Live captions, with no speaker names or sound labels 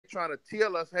trying to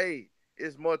tell us, hey,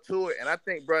 it's more to it. And I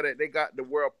think, bro, that they got the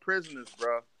world prisoners,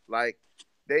 bro. Like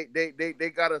they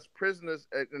got us prisoners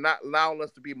and not allowing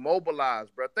us to be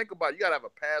mobilized, bro. Think about it. You gotta have a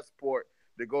passport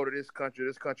to go to this country,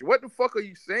 this country. What the fuck are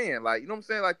you saying? Like, you know what I'm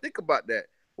saying? Like, think about that.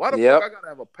 Why the fuck Yep. I gotta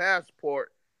have a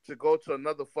passport to go to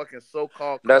another fucking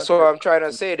so-called That's what country? I'm trying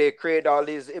to say. They create all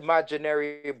these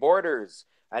imaginary borders,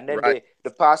 and then Right.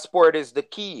 the passport is the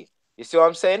key. You see what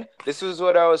I'm saying? This is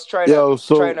what I was Yo,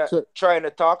 trying so to trying to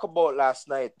talk about last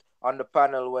night on the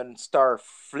panel when Star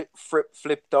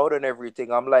flipped out and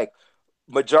everything. I'm like,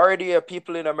 majority of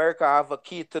people in America have a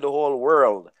key to the whole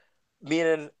world,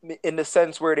 meaning in the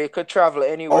sense where they could travel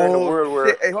anywhere in the Oh world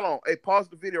shit! where. Hey, hold on. Hey, pause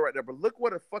the video right there. But look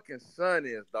what a fucking sun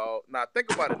is, dog. Now think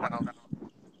about it. Now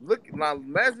look. Now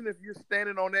imagine if you're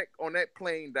standing on that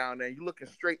plane down there. And you're looking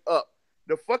straight up.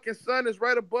 The fucking sun is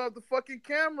right above the fucking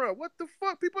camera. What the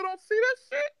fuck? People don't see that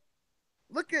shit.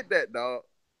 Look at that, dog.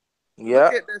 Look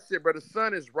Yeah. at that shit, bro. The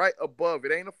sun is right above.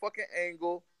 It ain't a fucking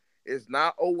angle. It's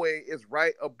not away. It's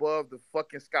right above the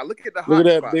fucking sky. Look at the look hot at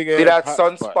that spot, big See bro. ass that hot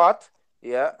spot. sunspot?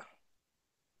 Yeah.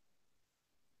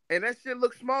 And that shit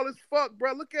looks small as fuck,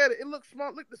 bro. Look at it. It looks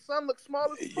small. Look, the sun looks small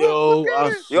as fuck. Look Yo, I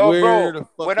at it. Yo, swear bro, the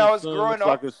when I fucking was sun growing looks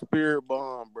like up, a spirit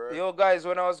bomb, bro. yo, guys,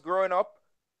 when I was growing up,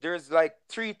 there's like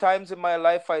 3 times in my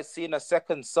life I seen a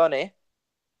second sun, eh?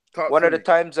 Talk One to of the me.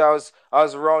 times I was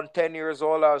around 10 years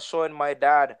old, I was showing my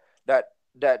dad that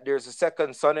there's a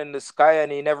second sun in the sky,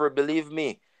 and he never believed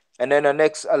me. And then the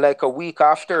next like a week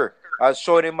after, I was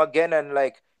showing him again, and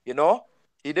like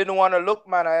he didn't want to look,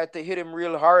 man. I had to hit him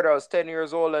real hard. I was 10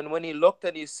 years old, and when he looked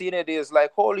and he seen it, he was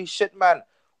like, "Holy shit, man!"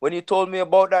 When you told me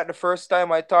about that the first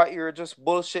time, I thought you were just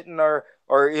bullshitting or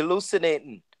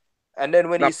hallucinating. And then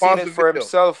when Now he seen pause it the for video.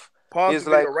 himself, Pause the he's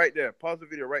video like, right there. Pause the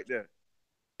video right there.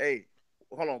 Hey,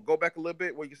 hold on. Go back a little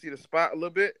bit where you can see the spot a little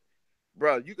bit.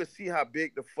 Bro, you can see how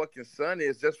big the fucking sun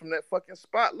is just from that fucking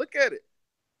spot. Look at it.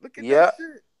 Look at that "Yeah."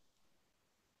 shit.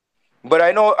 But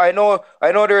I know.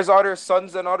 There's other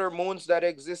suns and other moons that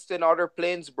exist in other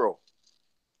planes, bro.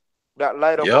 That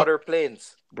light up Yep. other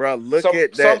planes. Bro, look Some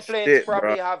at some that planes shit, bro.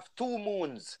 probably have 2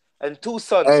 moons and 2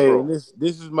 suns, Hey, bro. and this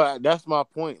is my that's my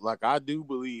point. Like I do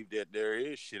believe that there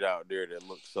is shit out there that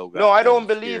looks so No, I don't goddamn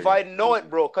believe. scary and I know it,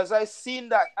 crazy. bro. Cause I seen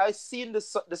that. I seen the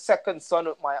second sun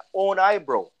with my own eye,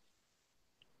 bro.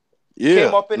 Came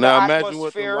Yeah. up in the Now imagine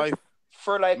what the atmosphere life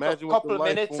for like a imagine what the couple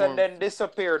life minutes and forms then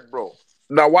disappeared, bro.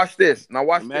 Now watch this. Now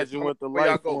watch this. imagine Hold on what the before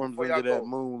y'all life go. forms Before y'all under that go.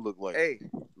 moon look like. Hey,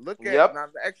 look at Yep. now.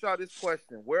 To ask y'all this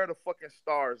question: where are the fucking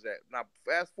stars at? Now,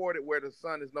 fast forward it where the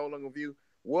sun is no longer view.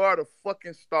 Where are the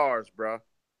fucking stars, bro?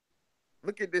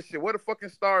 Look at this shit. Where the fucking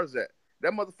stars at?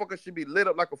 That motherfucker should be lit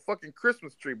up like a fucking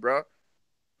Christmas tree, bro.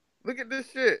 Look at this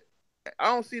shit. I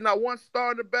don't see not one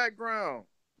star in the background.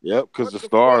 Yep, because What the the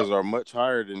stars fuck? are much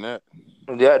higher than that.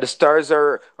 Yeah, the stars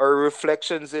are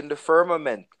reflections in the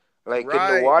firmament, like in the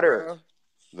Right, water. bro.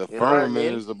 The You know what I Right. firmament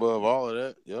mean? is above all of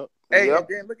that. Yep. Hey, and Yep.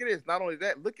 then look at this. Not only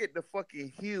that, look at the fucking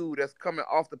hue that's coming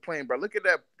off the plane, bro. Look at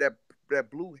that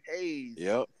blue haze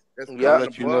Yep. that's That Yep. coming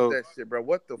let you above know that shit, bro.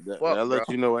 What the fuck, that bro? let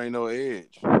you know ain't no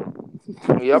edge.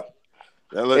 Yep.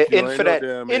 That let you know ain't no Infinite,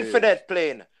 damn edge. infinite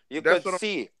plane. You That's could what I'm.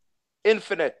 see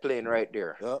infinite plane right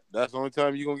there. Yep. That's the only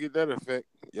time you gonna get that effect.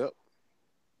 Yep.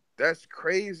 That's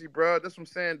crazy, bro. That's what I'm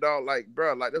saying, dog. Like,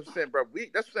 bro, like that's what I'm saying, bro.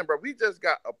 That's what I'm saying, bro.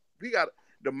 We got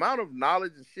the amount of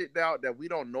knowledge and shit out that we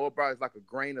don't know about is like a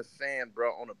grain of sand,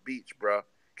 bro, on a beach, bro.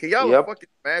 Can y'all Yep. fucking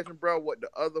imagine, bro, what the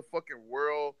other fucking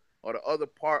world or the other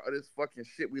part of this fucking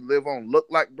shit we live on look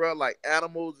like, bro? Like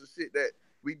animals and shit that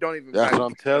we don't even That's like what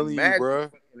I'm can't even telling you, imagine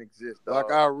bruh. fucking exist, Like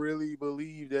dog. I really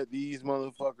believe that these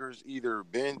motherfuckers either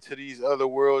been to these other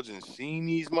worlds and seen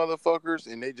these motherfuckers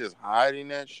and they just hiding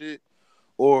that shit,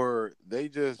 or they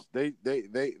just they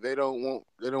don't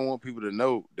want people to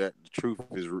know that the truth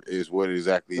is what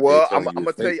exactly they Well, telling you I'm is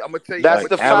gonna tell fake. you, I'm gonna tell you, I'm That's gonna Like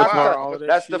the tell you fact. why. Avatar, all of that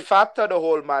That's the shit. fact of the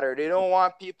whole matter. They don't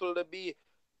want people to be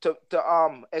to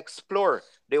explore.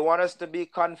 They want us to be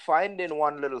confined in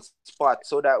one little spot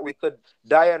so that we could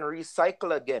die and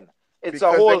recycle again. It's a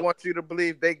Because they whole. want you to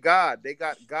believe they God. They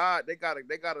got God. They got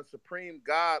a supreme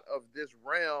God of this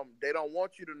realm. They don't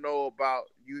want you to know about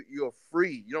you. You're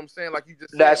free. You know what I'm saying? Like you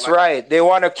just said. That's Like right. They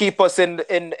want to keep us in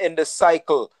the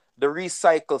cycle, the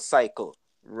recycle cycle.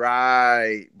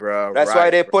 right, bro. That's why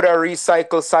Right, they bro. put a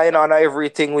recycle sign on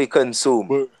everything we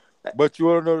consume. But you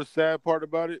want to know the sad part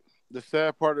about it? The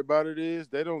sad part about it is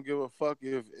they don't give a fuck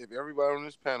if everybody on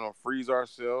this panel freeze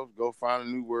ourselves, go find a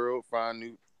new world,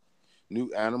 find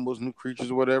new animals, new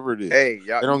creatures, whatever it is. Hey,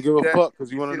 y'all. They You don't see give a that? fuck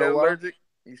because you You want to see know that why? allergic?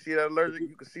 You see that allergic?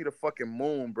 You can see the fucking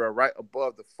moon, bro, right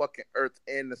above the fucking Earth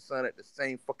and the sun at the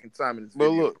same fucking time in this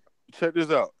But video, look, bro. check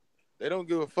this out. They don't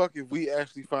give a fuck if we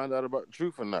actually find out about the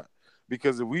truth or not.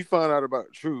 Because if we find out about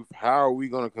the truth, how are we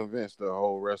going to convince the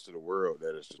whole rest of the world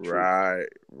that it's the truth? Right,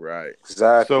 right. So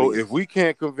Exactly. if we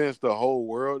can't convince the whole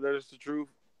world that it's the truth,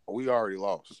 we already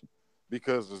lost.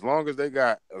 Because as long as they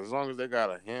got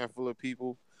a handful of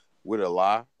people with a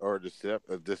lie or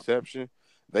a deception,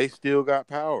 they still got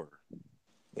power.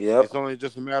 Yep. It's only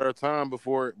just a matter of time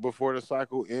before the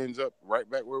cycle ends up right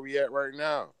back where we at right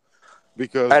now.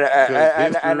 Because And because and history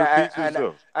and and repeats and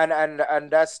itself.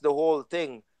 and that's the whole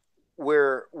thing.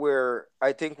 Where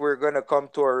I think we're gonna come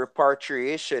to a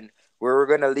repatriation where we're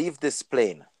gonna leave this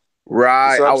plane. You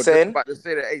Right. see what I I'm was just saying? about to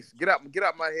say that. Hey, get out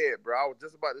my head, bro. I was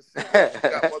just about to say, what if you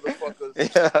got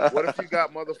motherfuckers? What if you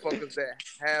got motherfuckers that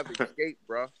have escaped,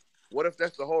 bro? What if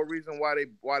that's the whole reason why they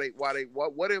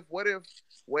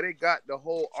got the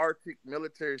whole Arctic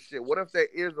military shit? What if there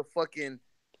is a fucking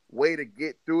way to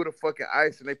get through the fucking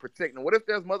ice and they protect them? What if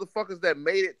there's motherfuckers that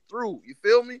made it through? You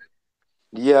feel me?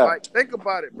 Yeah. Like, think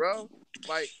about it, bro.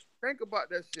 Like, think about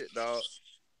that shit, dog.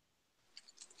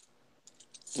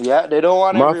 Yeah, they don't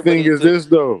want My thing everybody is to. this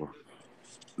though.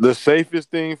 The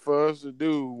safest thing for us to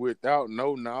do without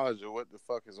no knowledge of what the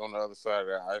fuck is on the other side of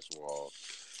that ice wall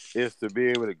is to be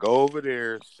able to go over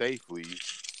there safely.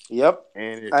 Yep.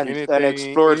 And if And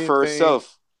explore it for anything,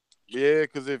 herself. yeah,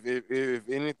 because if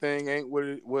anything ain't what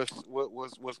it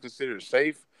was considered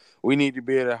safe, we need to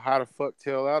be able to how the fuck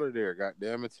tell out of there. God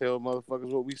damn it, tell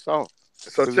motherfuckers what we saw.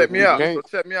 So Because if check me we out. Mm-hmm. So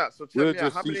can't, check me out. So check we'll me out.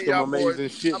 just How see many of some y'all boys? amazing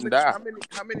shit and die.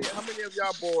 How many of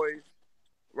y'all boys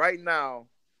right now?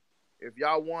 If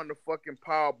y'all won the fucking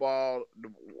Powerball,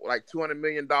 like $200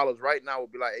 million right now,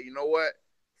 would be like, hey, you know what?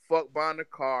 Fuck buying the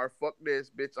car. Fuck this,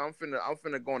 bitch. I'm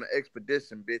finna go on an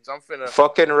expedition, bitch.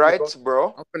 Fucking rights,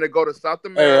 bro. I'm finna go to South Hey,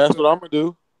 that's America. what I'm gonna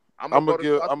do. I'm gonna go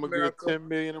to South I'm gonna give America. 10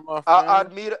 million to my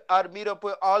family. I'd meet up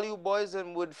with all you boys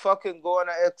and would fucking go on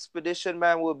an expedition,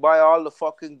 man. We'd buy all the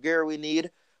fucking gear we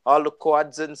need, all the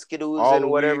quads and skidoos All and the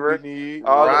weed we whatever, need,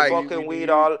 all all the the Right, weed we fucking weed, need.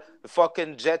 all the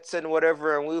fucking jets and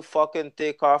whatever, and we fucking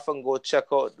take off and go check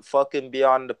out the fucking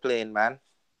beyond the plane, man.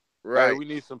 Hey, right, we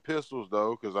need some pistols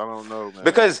though, because I don't know, man.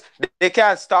 Because they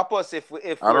can't stop us if I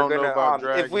we're don't know gonna about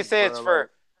if we dragons, say it's bro. for Like,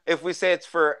 if we say it's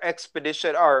for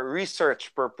expedition or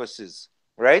research purposes,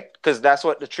 right? Because that's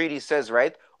what the treaty says,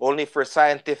 right? Only for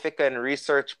scientific and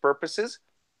research purposes.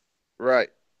 right,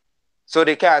 So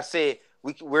they can't say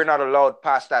we're not allowed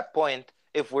past that point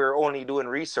if we're only doing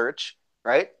research,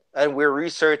 right? And we're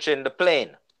researching the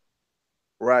plane.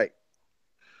 right.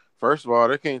 first of all,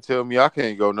 they can't tell me I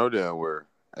can't go no damn where.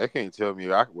 They can't tell me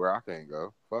where I can't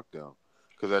go. Fuck them.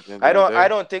 Because at the end I of the don't I day,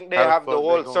 don't think they how the have the fuck they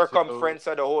whole gonna tell? circumference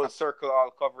of the whole circle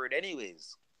all covered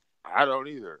anyways. I don't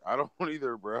either. I don't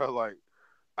either, bro. Like,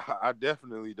 I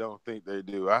definitely don't think they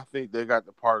do. I think they got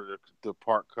the part of the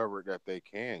part covered that they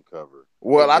can cover.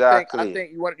 Well, I Exactly.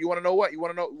 think you want to know what you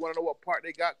want to know what part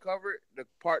they got covered. The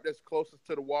part that's closest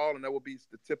to the wall, and that would be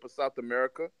the tip of South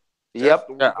America. That's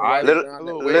the Yep. That reason why they island, Little gone that that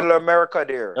little way. little fucking America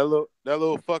there. that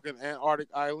little fucking Antarctic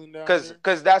island down Cause, there.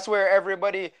 cause that's where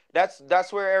everybody.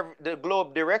 That's where the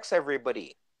globe directs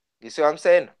everybody. You see what I'm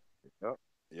saying? Yep,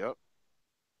 yep,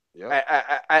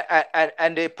 yep.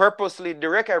 And they purposely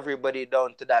direct everybody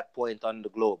down to that point on the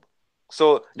globe,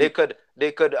 so they could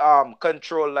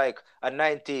control like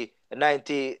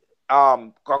a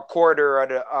quarter of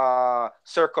the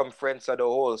circumference of the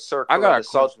whole I circle of got a the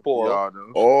South question for Pole, y'all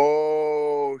though.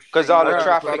 Oh shit! because You know all I the what I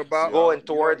got a just thought question traffic's for about? y'all. going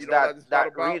towards You know what I just thought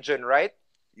that about? region, right?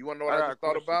 You want to know I what I got a just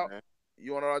thought question, about? man.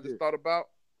 You want to know what I Yeah. just thought about?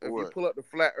 If you What? pull up the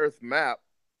flat Earth map,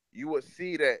 you would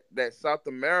see that South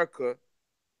America,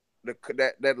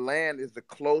 that land is the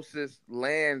closest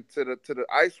land to the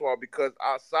ice wall, because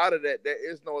outside of that, there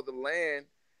is no other land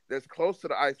that's close to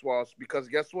the ice walls. Because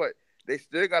guess what? They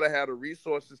still gotta have the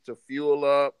resources to fuel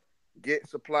up, get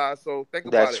supplies. So think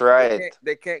about That's it. right.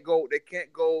 They can't go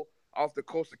off the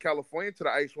coast of California to the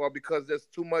ice wall because there's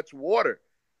too much water.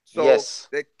 So Yes.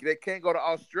 they can't go to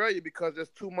Australia because there's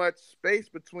too much space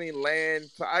between land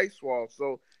to ice wall.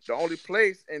 So the only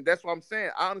place, and that's what I'm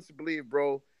saying. I honestly believe,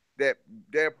 bro, that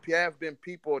there have been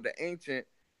people, the ancient,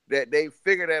 that they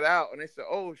figured that out and they said,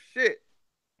 "Oh shit,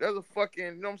 there's a fucking,"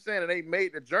 you know what I'm saying? And they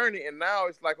made the journey, and now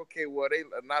it's like, okay, well, they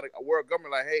are not a world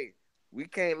government. Like, hey, we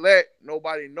can't let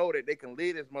nobody know that they can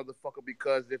lead this motherfucker,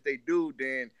 because if they do,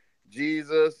 then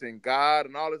Jesus and God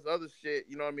and all this other shit,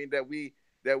 you know what I mean, that we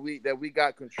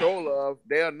got control of,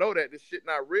 they'll know that this shit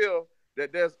not real.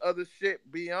 That there's other shit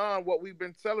beyond what we've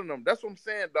been telling them. That's what I'm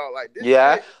saying, dog. Like this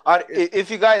Yeah. shit is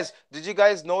If you guys did you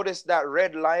guys notice that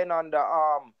red line on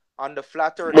the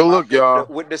flat Earth But map look, y'all.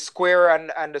 with the square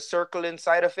and the circle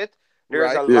inside of it?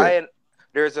 There's a right. Yeah. line.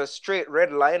 There's a straight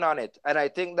red line on it, and I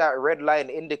think that red line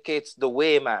indicates the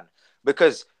way, man.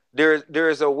 because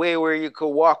there's a way where you could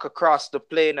walk across the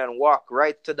plane and walk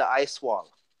right to the ice wall.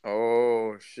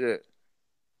 Oh shit.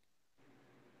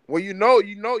 Well,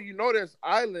 there's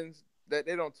islands that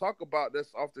they don't talk about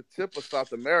that's off the tip of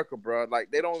South America, bro.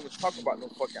 Like they don't even talk about no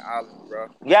fucking islands, bro.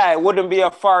 Yeah, it wouldn't be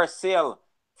a far sail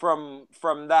from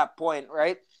that point,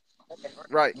 right?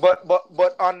 Right, But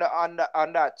on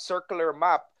that circular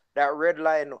map, that red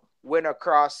line went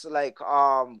across like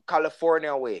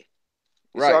California way.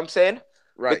 You see what right, I'm saying?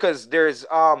 right. Because there's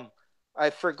I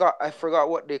forgot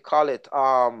what they call it.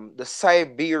 The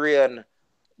Siberian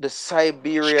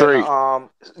Straight.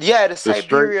 yeah, the The straight.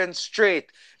 Siberian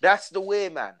Strait. That's the way,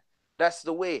 man. That's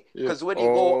the way. Yeah. Because when you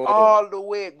go Oh, all the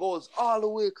way, it goes all the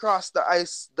way across the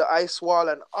ice wall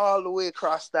and all the way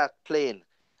across that plane.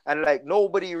 And like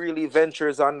nobody really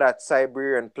ventures on that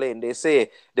Siberian plane. They say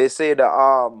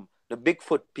the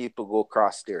Bigfoot people go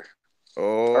across there.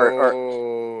 Or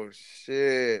oh,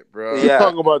 shit, bro. You yeah,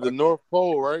 talking about the North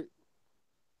Pole, right?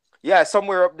 yeah,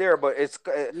 somewhere up there, but it's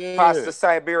past Yeah. the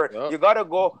Siberian. Yup. You gotta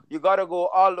go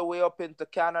all the way up into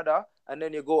Canada, and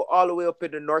then you go all the way up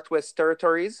in the Northwest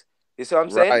Territories. You see what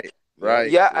I'm saying? Right, Yup. right,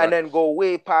 Yeah, and right. then go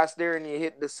way past there, and you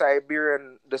hit the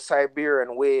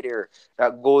Siberian way there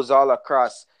that goes all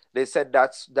across. They said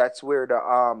that's where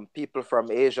the people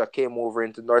from Asia came over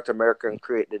into North America and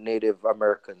create the Native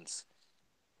Americans.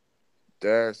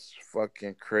 That's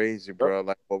fucking crazy, Yup. bro.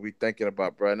 Like what we thinking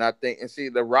about, bro. And I think, and see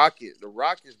the Rockets,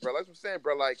 bro. That's what I'm saying,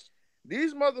 bro. Like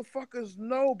these motherfuckers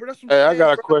know, bro. That's what Hey, I'm I saying,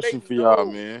 got a bro. They question for y'all,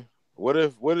 know. man. What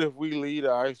if we leave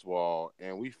the ice wall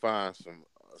and we find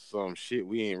some shit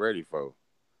we ain't ready for?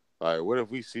 Like, what if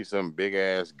we see some big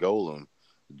ass golem,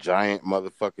 giant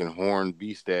motherfucking horned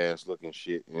beast ass looking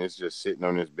shit, and it's just sitting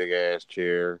on this big ass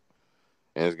chair,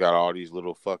 and it's got all these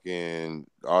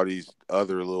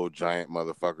other little giant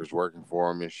motherfuckers working for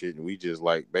him and shit, and we just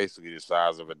like basically the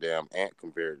size of a damn ant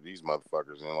compared to these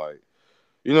motherfuckers, and like,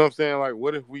 you know what I'm saying? Like,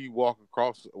 what if we walk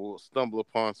across or stumble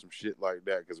upon some shit like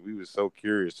that because we was so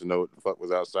curious to know what the fuck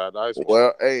was outside the ice wall?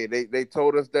 Well, hey, they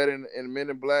told us that in Men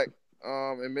in Black,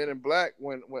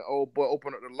 when old boy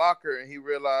opened up the locker and he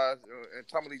realized, and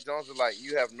Tommy Lee Jones was like,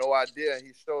 "You have no idea," and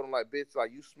he showed him like, "Bitch,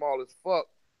 like you small as fuck."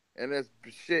 And there's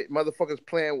shit, motherfuckers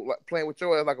playing with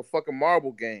your ass like a fucking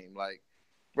marble game. Like,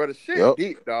 bro, the shit Yep.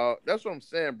 deep, dog. That's what I'm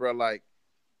saying, bro. Like,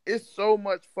 it's so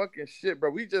much fucking shit, bro.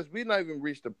 We not even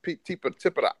reached the tip of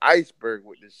the iceberg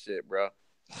with this shit, bro.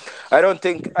 I don't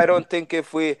think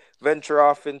if we venture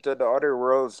off into the other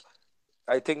worlds,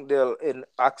 I think they'll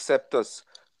accept us.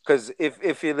 Because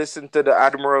if you listen to the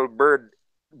Admiral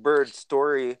Byrd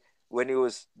story when he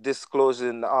was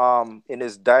disclosing in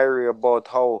his diary about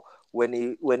how when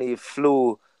he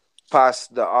flew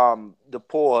past the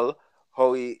pole,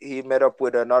 how he met up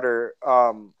with other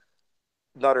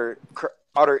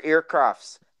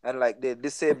aircrafts, and like they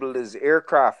disabled his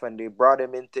aircraft and they brought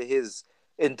him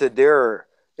into their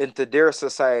into their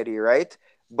society, right?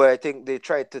 But I think they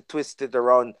tried to twist it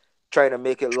around, trying to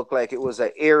make it look like it was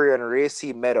an Aryan race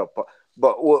he met up.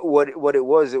 But what it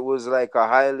was like a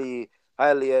highly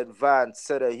advanced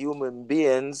set of human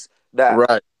beings that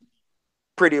Right.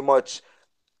 pretty much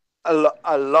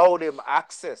allowed him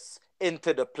access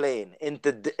into the plane,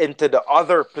 into the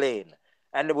other plane,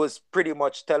 and it was pretty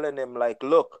much telling him like,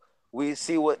 look, we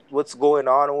see what's going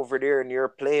on over there in your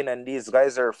plane, and these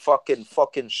guys are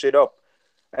fucking shit up,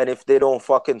 and if they don't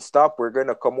fucking stop, we're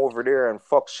gonna come over there and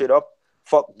fuck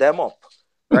them up,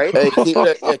 right? Hey, keep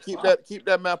that. Yeah, keep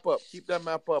that map up. Keep that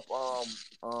map up.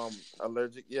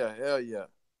 Allergic. Yeah, hell yeah,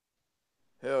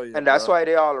 And that's bro. why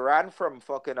they all ran from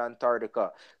fucking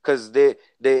Antarctica, because they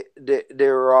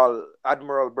were all,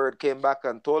 Admiral Byrd came back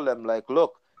and told them like,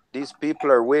 look, these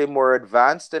people are way more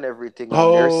advanced and everything,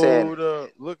 and they're saying, Hold up.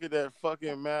 Look at that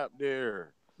fucking map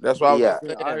there. That's what The I was yeah, just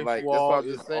fucking saying. ice Like that's what I wall was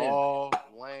is just saying. all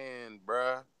land,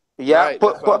 bruh. yeah, Right.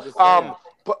 That's what I was just saying.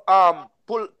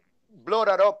 pull, blow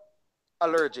that up,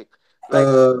 allergic, like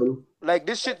Um,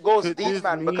 this shit goes Could deep, this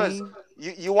man, because mean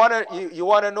you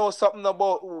wanna know something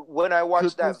about when I could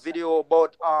watched that this video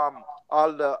about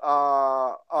all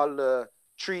the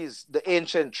trees, the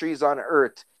ancient trees on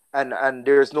Earth, and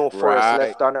there's no forest Right.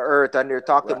 left on Earth, and they're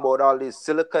talking Right. about all these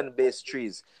silicon based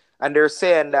trees, and they're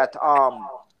saying that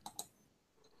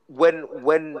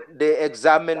when they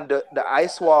examined the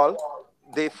ice wall,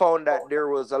 they found that there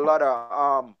was a lot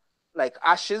of like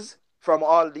ashes from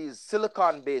all these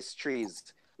silicon based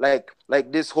trees. Like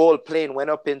this whole plane went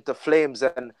up into flames,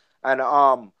 and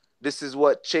this is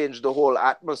what changed the whole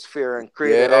atmosphere and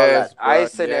created all that Yes, bro.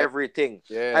 ice and Yes. everything.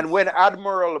 And Yes. when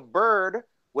Admiral Byrd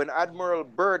when Admiral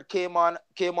Byrd came on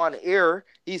air,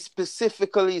 he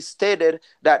specifically stated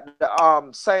that the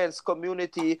science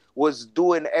community was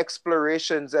doing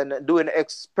explorations and doing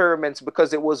experiments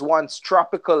because it was once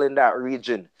tropical in that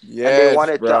region, and they Yes,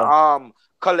 wanted to bro.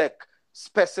 collect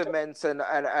specimens and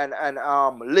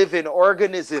living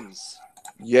organisms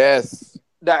Yes.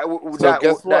 that So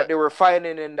guess that what? they were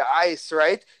finding in the ice,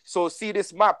 right? So see,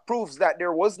 this map proves that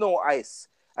there was no ice.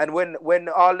 And when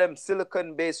all them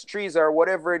silicon based trees or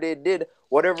whatever they did,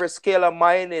 whatever scale of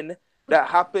mining that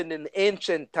happened in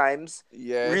ancient times,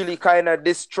 Yes. really kind of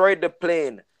destroyed the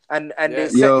plane, and they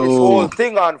Yes. set this whole Yo,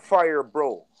 thing on fire,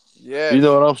 bro. you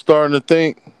know Yes. what I'm starting to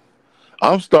think?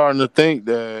 I'm starting to think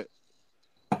that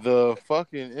the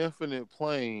fucking infinite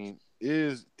plane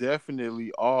is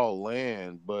definitely all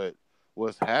land, but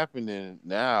what's happening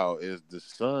now is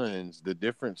the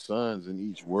different suns in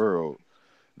each world,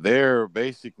 they're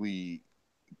basically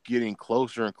getting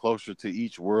closer and closer to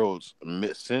each world's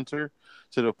center,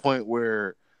 to the point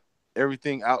where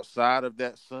everything outside of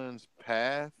that sun's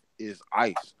path is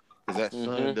ice, because that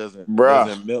sun Hmm. doesn't Bruh.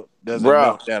 doesn't melt doesn't Bruh.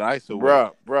 melt that ice away.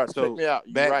 Bruh. Check So me out.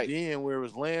 You back right. then, where it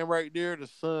was land right there, the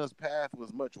sun's path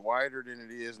was much wider than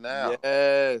it is now.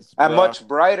 Yes, And bruh. much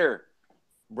brighter.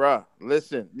 Bruh.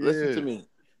 Listen to Yeah, me.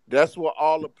 That's what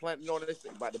all the planet, you know what they say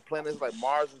about the planets like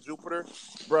Mars and Jupiter,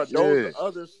 bruh. Those yeah. are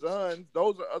other suns.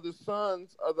 Those are other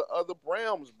suns of the other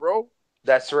realms, bro.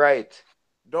 That's right.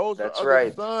 Those are That's other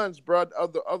right. suns, bro.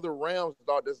 Other realms,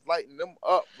 dog. That's lighting them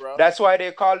up, bro. That's why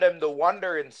they call them the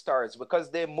wandering stars, because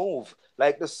they move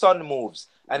like the sun moves.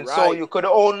 And so Right. you could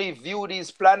only view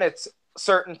these planets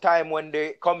certain time when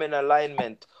they come in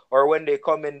alignment, or when they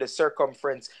come in the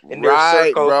circumference in their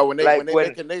Right, circle, bro. When they like when they when,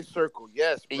 making their circle,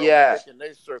 yes, bro. When they yeah. making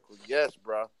their circle, yes,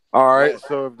 bro. All right. Yes.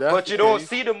 So if that's But the you don't case,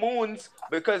 see the moons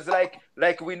because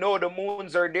like we know the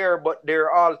moons are there, but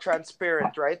they're all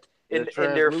transparent, right? they're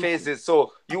In their translucent. phases.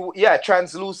 So yeah,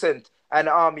 translucent. And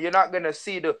you're not gonna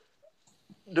see the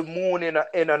moon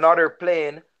in another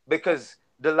plane because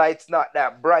the light's not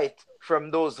that bright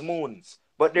from those moons,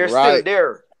 but they're still Right.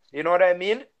 there. You know what I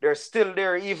mean? They're still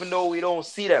there even though we don't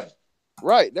see them.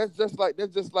 Right. That's just like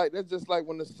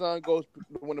when the sun goes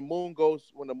when the moon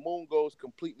goes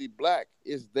completely black,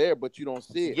 it's there, but you don't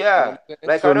see it. You know Yeah, what I'm saying?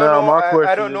 like So now my I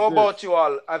question don't is know this: about you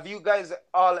all. Have you guys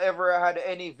all ever had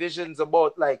any visions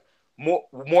about like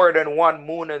more than one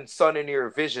moon and sun in your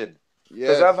vision?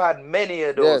 Because I've Yes. had many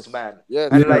of those, Yes. man.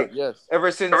 Yes, And Yeah, bro. like Yes.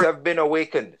 ever since I've been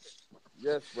awakened.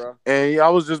 Yes, bro. and I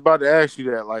was just about to ask you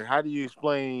that. Like, how do you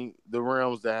explain the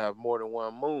realms that have more than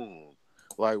one moon?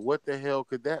 Like, what the hell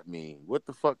could that mean? What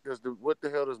the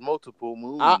hell does multiple I,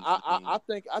 moons I I mean I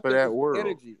think I for think that it's the world?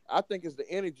 energy. I think it's the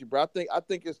energy, bro. I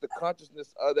think it's the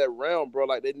consciousness of that realm, bro.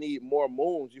 Like they need more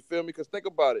moons. You feel me? Because think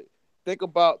about it. Think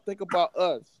about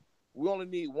us. We only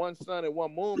need one sun and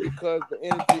one moon because the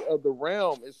energy of the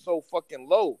realm is so fucking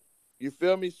low. You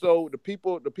feel me? So the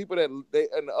people that they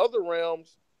in the other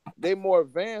realms, they more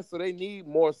advanced, so they need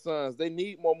more suns. They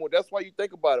need more moon. That's why you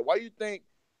think about it. Why you think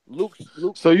Luke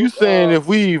Luke So you Luke saying if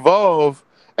we evolve,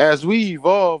 as we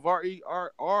evolve,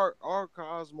 our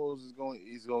cosmos is going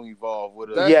to evolve with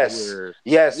us to that's Yes, where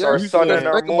yes, our yes, you sun because and saying.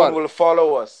 our think moon about it. will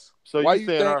follow us. So Why you you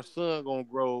saying think our sun gonna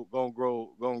grow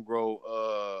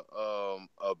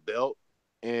a belt,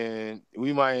 and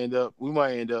we might end up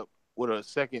with a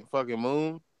second fucking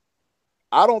moon.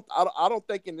 I don't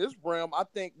think in this realm. I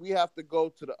think we have to go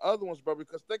to the other ones, bro.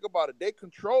 Because think about it, they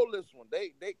control this one.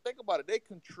 They think about it. They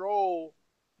control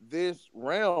this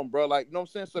realm, bro. Like you know what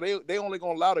I'm saying. So they only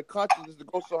gonna allow the consciousness to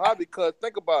go so high because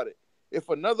think about it. If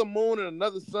another moon and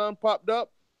another sun popped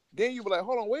up, then you be like,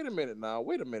 hold on, wait a minute now,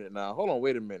 hold on,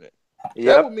 wait a minute.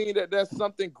 That would Yep. mean that there's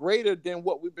something greater than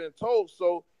what we've been told.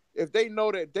 So if they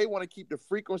know that they want to keep the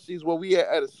frequencies where we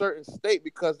at a certain state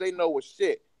because they know what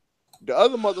shit. The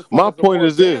other My motherfuckers are point more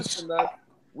is advanced this. than us.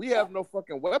 We have no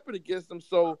fucking weapon against them,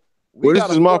 so we Well, this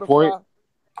gotta is my point. fortify.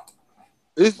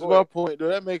 This is Go my ahead. point, though.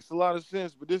 That makes a lot of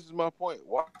sense. But this is my point.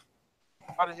 Why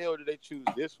the hell did they choose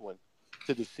this one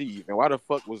to deceive, and why the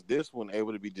fuck was this one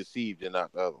able to be deceived and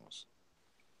not the other ones?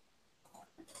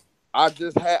 I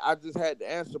just had the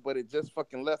answer, but it just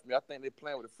fucking left me. I think they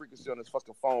playing with the frequency on this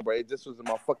fucking phone, bro. It just was in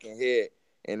my fucking head,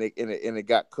 and it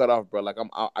got cut off, bro. Like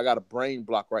I got a brain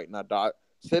block right now, dog.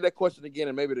 Say that question again,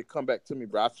 and maybe it'll come back to me,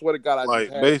 bro. I swear to God, I just Like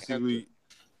had the answer.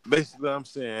 basically, I'm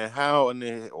saying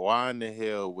why in the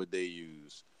hell would they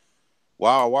use?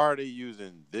 Why are they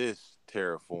using this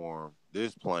terraform,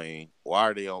 this plane? Why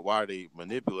are they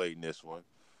manipulating this one?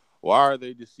 Why are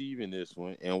they deceiving this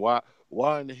one? And why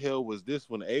in the hell was this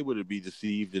one able to be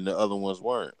deceived and the other ones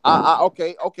weren't?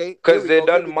 Okay. Here Because we they go. Here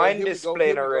done we go. mind Here we go. displaying Here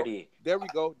we go. already. There we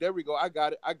go. There we go. I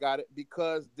got it.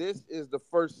 Because this is the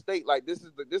first state. Like this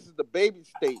is the baby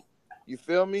state. You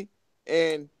feel me?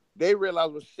 And they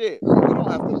realize, well, shit, we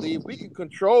don't have to leave. We can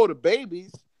control the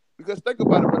babies. Because think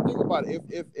about it, bro. Think about it.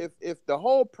 If the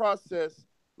whole process,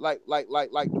 like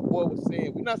the boy was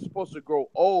saying, we're not supposed to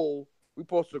grow old. We're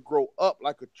supposed to grow up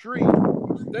like a tree.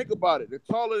 Think about it. The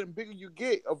taller and bigger you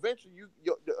get, eventually you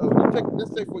take.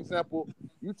 Let's say, for example,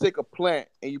 you take a plant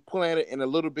and you plant it in a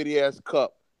little bitty ass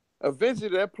cup. Eventually,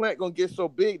 that plant gonna get so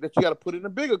big that you got to put it in a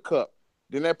bigger cup.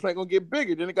 Then that plant gonna get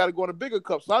bigger. Then it got to go in a bigger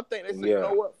cup. So I think they said, you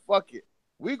know what? Fuck it.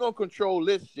 We gonna control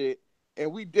this shit,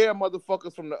 and we dare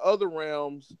motherfuckers from the other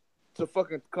realms to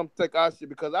fucking come take our shit.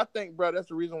 Because I think, bro, that's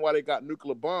the reason why they got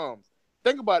nuclear bombs.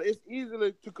 Think about it. It's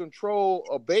easier to control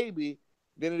a baby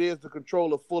than it is to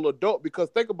control a full adult.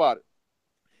 Because think about it.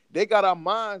 They got our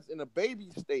minds in a baby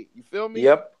state. You feel me?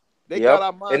 Yep. They got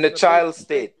our minds in the child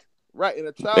state. Right, in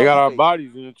a child They got our state.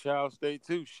 bodies in a child state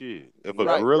too. Shit. If a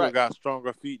gorilla got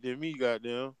stronger feet than me,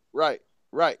 goddamn. Right.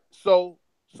 So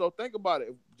think about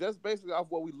it. Just basically off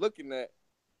what we're looking at,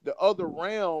 the other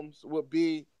realms would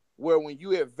be where when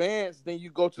you advance, then you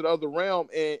go to the other realm,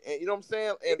 and you know what I'm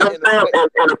saying?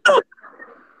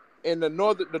 And the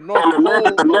north pole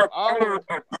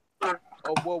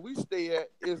of where we stay at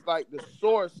is like the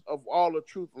source of all the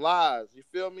truth lies. You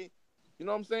feel me? You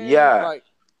know what I'm saying? Yeah. Like,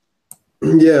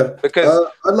 yeah.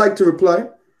 Because I'd like to reply.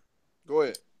 Go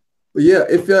ahead. But yeah,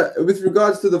 if with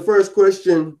regards to the first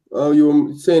question, you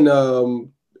were saying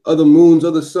other moons,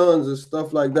 other suns, and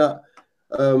stuff like that.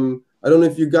 I don't know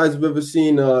if you guys have ever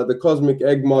seen the cosmic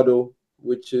egg model,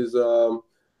 which is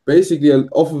basically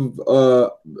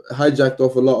hijacked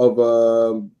off a lot of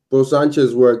Bro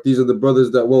Sanchez's work. These are the brothers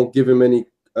that won't give him any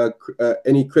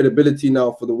credibility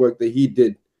now for the work that he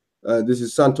did. This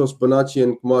is Santos Bonacci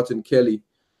and Martin Kelly.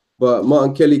 But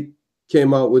Martin Kelly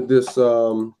came out with this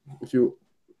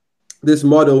this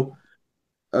model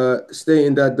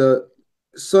stating that the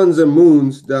suns and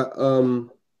moons that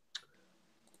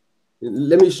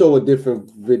let me show a different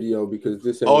video because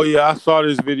this. Oh yeah, I saw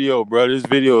this video, bro. This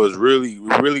video is really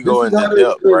going into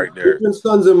depth right there. Different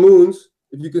suns and moons.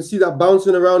 If you can see that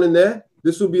bouncing around in there,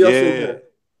 this will be us in here.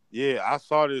 Yeah, I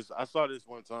saw this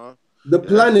one time. The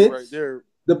planets right there.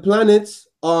 The planets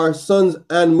are suns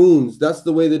and moons. That's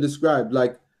the way they're described.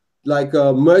 Like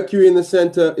Mercury in the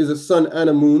center is a sun and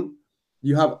a moon.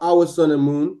 You have our sun and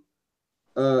moon.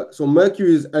 So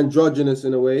Mercury is androgynous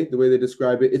in a way, the way they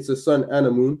describe it. It's a sun and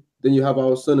a moon. Then you have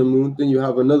our sun and moon. Then you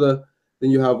have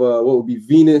what would be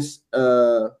Venus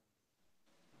and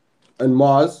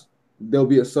Mars. There'll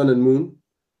be a sun and moon.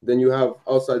 Then you have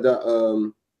outside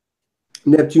that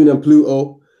Neptune and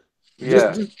Pluto.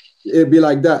 Yeah. It'd be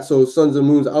like that. So suns and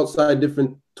moons outside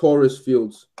different Taurus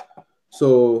fields.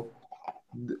 So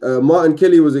Martin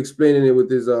Kelly was explaining it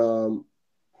with his so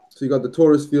you got the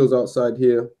Taurus fields outside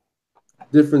here,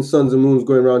 different suns and moons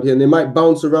going around here, and they might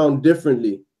bounce around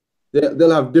differently.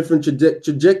 They'll have different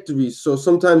trajectories. So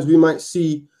sometimes we might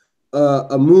see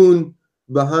a moon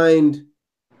behind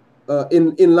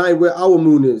in line where our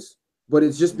moon is, but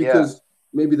it's just because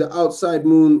maybe the outside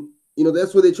moon,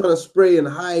 that's where they're trying to spray and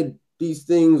hide these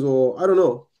things, or I don't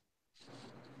know.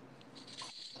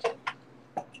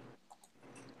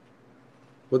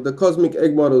 But the cosmic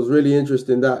egg model is really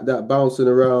interesting. That bouncing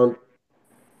around.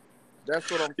 That's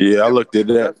what I'm. Yeah, I looked at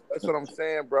that. That's what I'm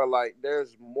saying, bro. Like,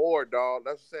 there's more, dog.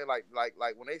 That's what I'm saying. Like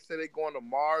when they say they going to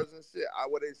Mars and shit,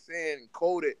 what they saying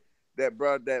coded that,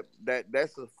 bro.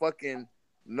 That's a fucking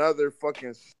another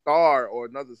fucking star or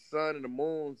another sun and the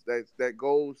moons that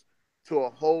goes to a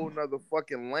whole nother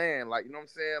fucking land. Like, you know what I'm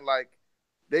saying? Like,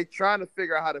 they trying to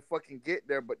figure out how to fucking get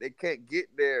there, but they can't get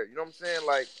there. You know what I'm saying?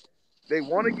 Like, they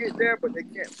want to get there, but they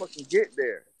can't fucking get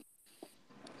there.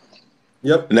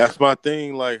 Yep. And that's my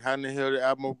thing. Like, how in the hell did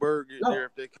Admiral Byrd get there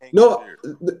if they can't get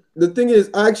there? The thing is,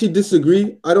 I actually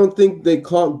disagree. I don't think they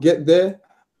can't get there.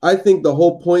 I think the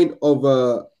whole point of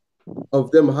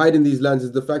them hiding these lands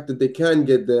is the fact that they can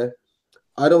get there.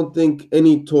 I don't think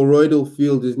any toroidal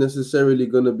field is necessarily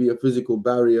going to be a physical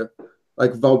barrier.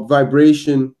 Like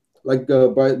vibration, like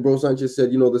Bro Sanchez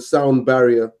said, the sound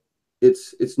barrier.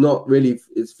 It's not really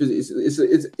it's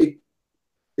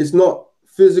not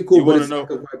physical, but it's like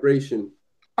a vibration.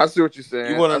 I see what you're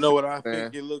saying. You want to know what I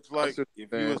think it looks like? If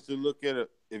you was to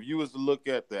look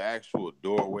at the actual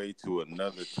doorway to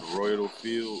another toroidal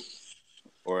field,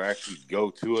 or actually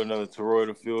go to another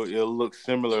toroidal field, it'll look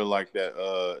similar like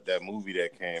that movie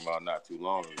that came out not too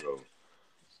long ago.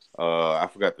 I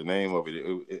forgot the name of it.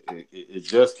 It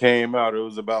just came out. It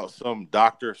was about some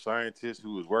doctor scientist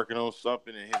who was working on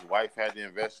something, and his wife had to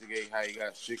investigate how he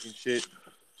got sick and shit.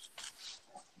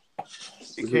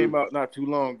 It came out not too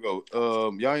long ago.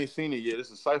 Y'all ain't seen it yet.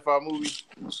 It's a sci-fi movie.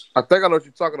 I think I know what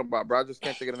you're talking about, bro. I just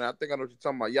can't think of it now. I think I know what you're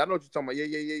talking about. Yeah, I know what you're talking about.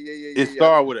 It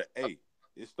started with an A.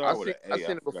 It I started see. with an A. I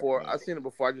seen it before. I seen it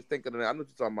before. I just think of it. I know what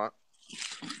you're talking about.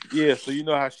 Yeah, so you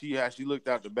know how she looked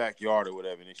out the backyard or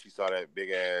whatever, and then she saw that big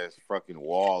ass fucking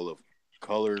wall of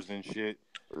colors and shit.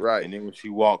 Right. And then when she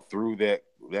walked through that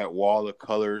wall of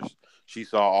colors, she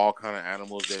saw all kind of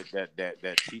animals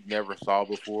that she never saw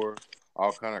before,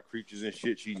 all kind of creatures and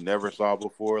shit she never saw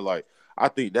before. Like I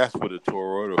think that's what a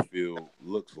toroidal field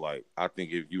looks like. I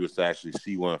think if you was to actually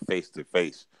see one face to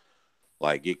face,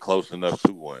 like get close enough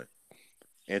to one.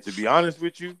 And to be honest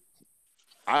with you,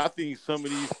 I think some of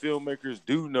these filmmakers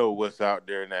do know what's out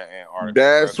there in that Antarctica, bro.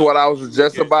 That's what I If was you look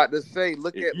just at about to say.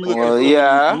 Look if at you look look at at Well, some of these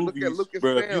yeah. look at movies, Lucas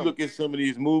bro, if you film. look at some of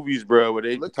these movies, bro, where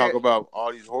they Look talk at about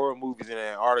all these horror movies in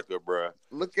Antarctica, bro,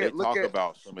 look they at look talk at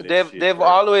about some of this They've shit, they've bro.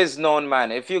 always known,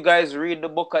 man. If you guys read the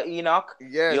book of Enoch,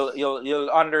 yes, you'll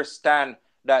understand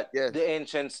that yes, the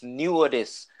ancients knew of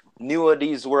this, knew of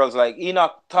these worlds. Like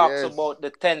Enoch talks yes. about the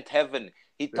 10th heaven.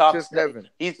 He The tenth talks that heaven.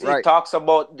 he Right. talks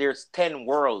about there's 10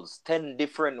 worlds, 10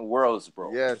 different worlds,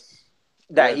 bro. Yes.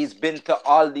 That Yes. he's been to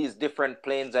all these different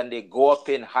planes and they go up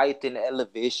in height and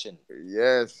elevation.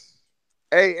 Yes.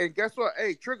 Hey, and guess what?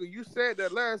 Hey, Trigger, you said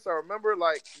that last. I remember,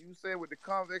 like you saying with the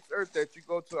convex Earth, that you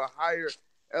go to a higher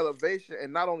elevation,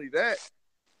 and not only that,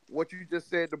 what you just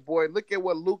said, the boy. Look at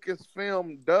what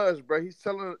Lucasfilm does, bro. He's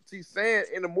saying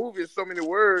in the movie in so many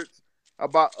words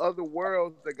about other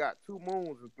worlds that got 2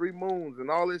 moons and 3 moons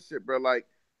and all this shit, bro. Like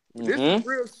this is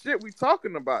real shit we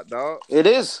talking about, dog. It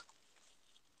is.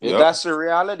 Yep. That's the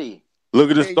reality. Look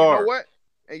at the And you know stars. what?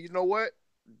 And you know what?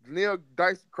 Neil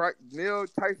Tyson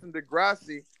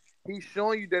DeGrassi, he's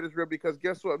showing you that it's real because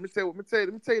guess what? Let me tell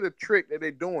you the trick that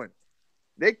they're doing.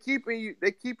 They keeping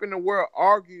the world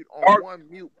argued on one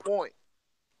mute point.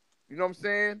 You know what I'm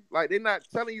saying? Like they're not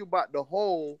telling you about the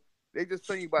whole. They just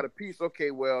telling you about a piece.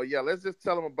 Okay, well, yeah, let's just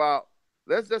tell them about.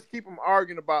 Let's just keep them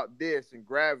arguing about this and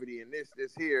gravity and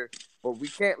this here, but we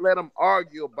can't let them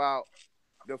argue about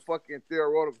the fucking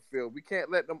theoretical field. We can't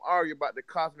let them argue about the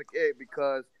cosmic egg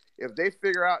because if they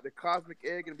figure out the cosmic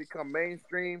egg and become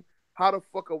mainstream, how the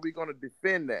fuck are we gonna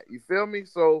defend that? You feel me?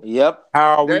 So Yep.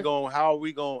 How are we that's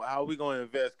gonna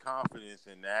invest confidence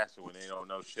in NASA when they don't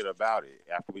know shit about it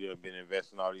after we have been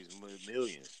investing all these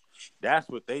millions? That's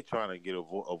what they trying to get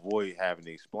avoid having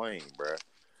to explain, bro.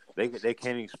 They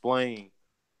can't explain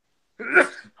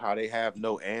how they have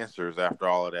no answers after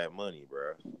all of that money,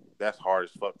 bro. That's hard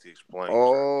as fuck to explain.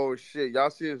 oh shit. Y'all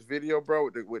see this video, bro,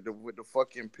 with the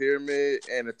fucking pyramid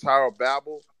and the Tower of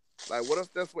Babel? Like what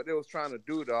if that's what they was trying to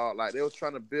do, dog? Like they was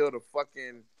trying to build a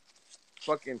fucking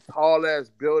tall ass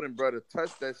building, bro, to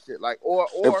touch that shit. Like or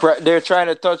They're trying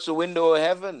to touch the window of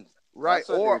heaven. right, That's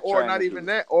what they're or trying not to even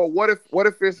do. that. Or what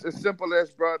if it's as simple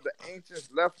as, bro, the ancients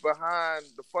left behind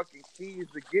the fucking keys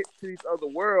to get to these other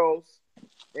worlds,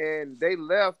 and they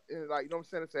left, and like you know what I'm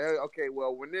saying, and say, hey, okay,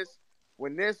 well,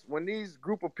 when these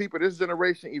group of people, this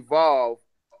generation evolve,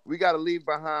 we got to leave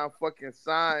behind fucking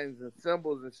signs and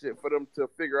symbols and shit for them to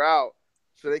figure out,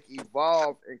 so they can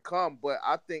evolve and come. But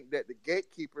I think that the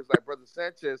gatekeepers, like Brother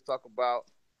Sanchez talk about,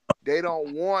 they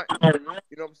don't want, you know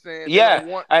what I'm saying? They Yeah, don't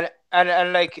want.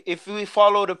 and like if we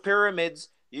follow the pyramids,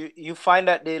 you find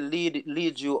that they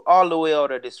lead you all the way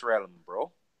out of this realm,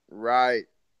 bro. Right.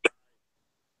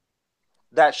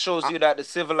 That shows you that the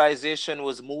civilization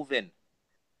was moving.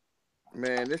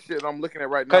 Man, this shit I'm looking at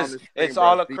right now on Because this screen, it's bro,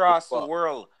 all is deep as across the fuck.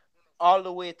 world, all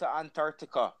the way to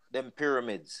Antarctica, them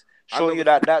pyramids. I Show never you seen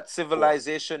that this before.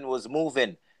 civilization was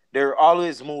moving. They're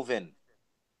always moving.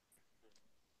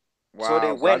 So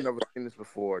they Wow, bro, I never seen this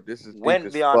before. This is deep went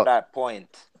as beyond fuck. that point.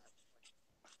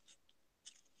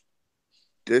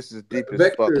 This is deep as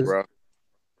fuck, Vectors, bro.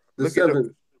 the Look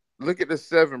seven. at the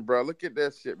 7, bro. Look at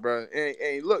that shit, bro.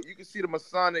 And look, you can see the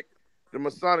Masonic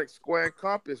square and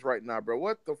compass right now, bro.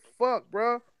 What the fuck,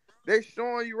 bro? They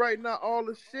showing you right now all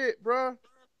the shit, bro.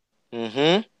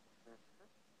 Mm-hmm.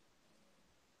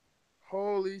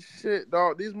 Holy shit,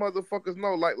 dog. These motherfuckers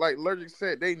know, like Logic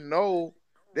said, they know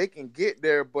they can get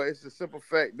there, but it's the simple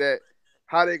fact that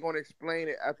how they gonna explain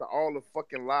it after all the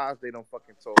fucking lies they don't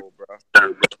fucking told, bro.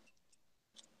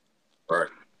 Right.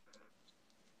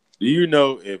 Do you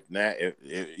know if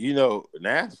you know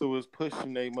NASA was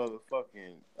pushing their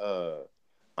motherfucking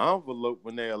envelope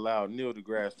when they allowed Neil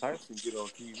deGrasse Tyson to get on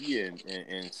TV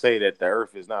and say that the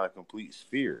Earth is not a complete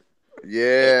sphere? They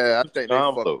Yeah, I pushed think the they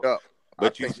fucked envelope. up.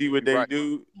 But you think see what you're they right.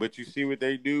 do. But you see what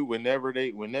they do whenever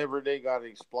they gotta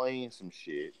explain some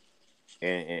shit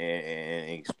and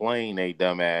explain they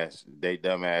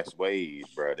dumbass ways,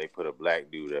 bro. They put a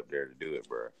black dude up there to do it,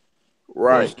 bro.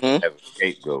 Right, As a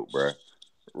scapegoat, bro.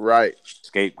 right,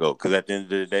 Scapegoat. Because at the end of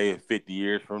the day, 50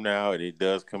 years from now, and it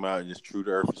does come out and it's true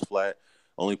the earth is flat,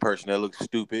 only person that looks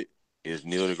stupid is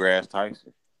Neil deGrasse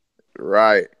Tyson.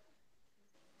 right.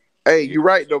 Hey, Yeah. you're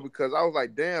right though, because I was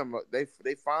like, damn, they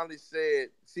finally said,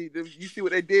 see, you see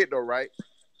what they did though, right?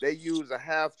 They use a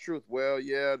half truth. Well,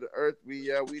 yeah, the Earth, we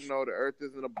know the Earth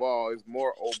isn't a ball. It's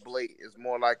more oblate. It's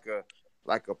more like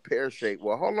a pear shape.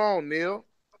 Well, hold on, Neil.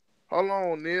 Hold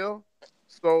on, Neil.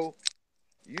 So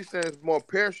you said it's more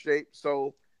pear shaped.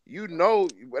 So you know,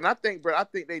 and I think, bro, I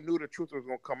think they knew the truth was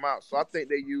gonna come out. So I think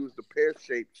they used the pear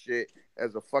shaped shit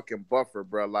as a fucking buffer,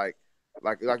 bro. Like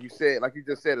you said, like you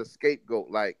just said, a scapegoat.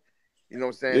 Like, you know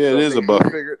what I'm saying? Yeah, it So if is they a do buffer.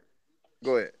 figure,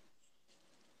 go ahead.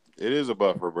 It is a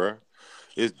buffer, bro.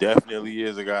 It definitely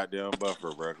is a goddamn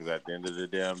buffer, bro. Because at the end of the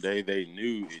damn day, they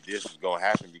knew this was gonna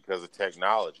happen because of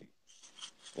technology.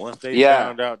 Once they Yeah.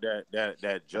 found out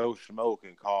that Joe Schmo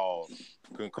can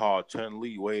call Chun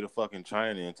Li way to fucking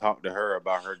China and talk to her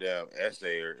about her damn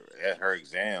essay or at her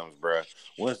exams, bro.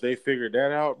 Once they figured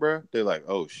that out, bro, they're like,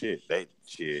 oh shit,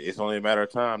 it's only a matter of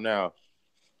time now.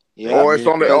 They Yep. Or it's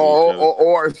only, communicate with each other.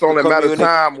 or it's The only a matter of communic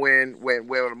time when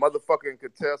a motherfucker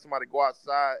could tell somebody to go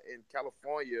outside in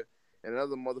California and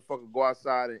another motherfucker go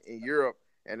outside in Europe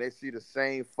and they see the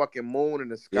same fucking moon in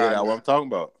the Yeah, sky that's and the what I'm talking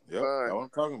about. Yep, sun. that's what I'm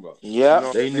talking about. You Yep.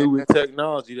 know They what knew I'm with saying?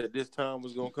 technology that this time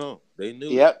was gonna come. They knew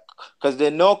it. Yep. Because they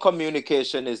know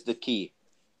communication is the key.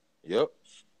 Yep.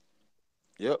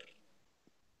 Yep.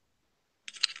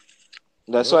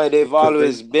 That's Yep. why they've Because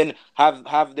always been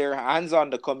have their hands on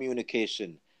the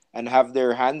communication and have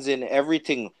their hands in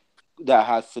everything that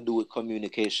has to do with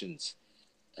communications.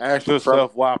 ask From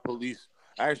yourself why police.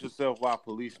 Ask yourself why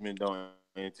policemen don't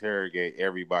interrogate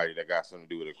everybody that got something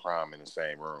to do with a crime in the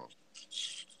same room.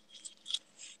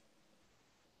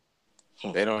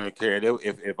 They don't care.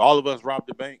 If all of us robbed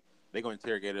the bank, they're gonna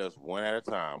interrogate us one at a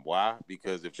time. Why?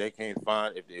 Because if they can't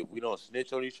find, if we don't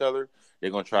snitch on each other, they're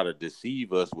gonna try to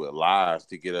deceive us with lies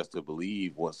to get us to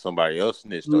believe what somebody else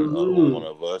snitched on one Mm-hmm.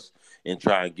 of us and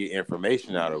try and get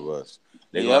information out of us.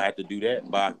 They're gonna Yep. have to do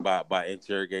that by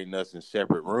interrogating us in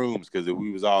separate rooms. Because if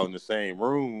we was all in the same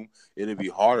room, it'd be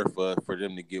harder for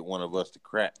them to get one of us to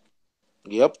crack.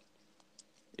 Yep.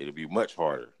 It'd be much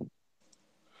harder.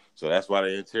 So that's why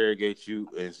they interrogate you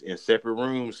in separate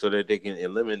rooms so that they can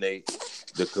eliminate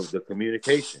the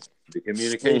communication,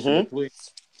 Mm-hmm. between.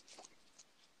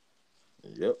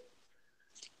 Yep.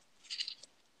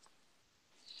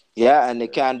 Yeah, and they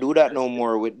can't do that no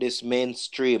more with this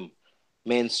mainstream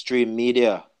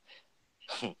media.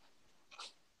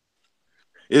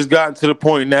 It's gotten to the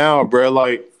point now, bro.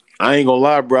 Like I ain't gonna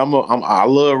lie, bro. I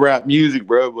love rap music,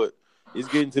 bro, but it's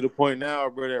getting to the point now,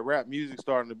 bro, that rap music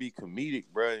starting to be comedic,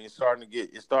 bro, and it's starting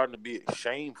to be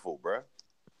shameful, bro.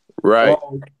 Right.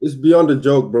 Oh, it's beyond a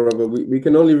joke, brother. We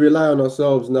can only rely on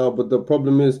ourselves now. But the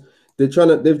problem is they've tried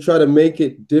to make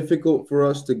it difficult for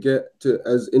us to get to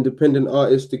as independent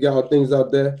artists to get our things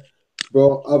out there.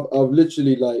 Bro, I've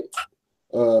literally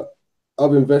uh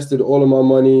I've invested all of my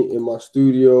money in my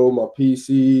studio, my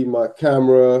PC, my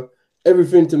camera,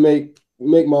 everything to make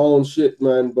my own shit,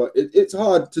 man. But it's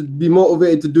hard to be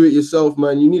motivated to do it yourself,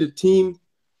 man. You need a team.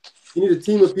 You need a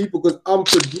team of people because I'm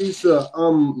producer,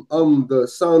 I'm the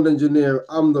sound engineer,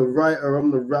 I'm the writer,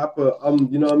 I'm the rapper,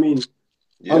 you know what I mean?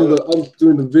 Yeah. I'm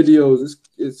doing the videos.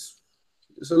 It's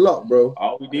a lot, bro.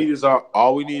 All we need is our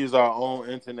own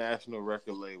international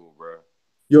record label, bro.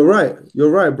 You're right. You're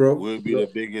right, bro. We'll be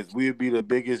the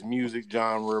biggest music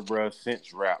genre, bro,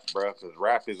 since rap, bro. Because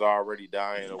rap is already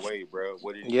dying away, bro.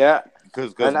 Yeah.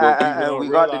 Because And what people and don't we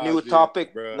got the realize new is,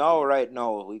 topic bro. now, right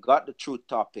now. We got the truth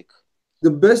topic. The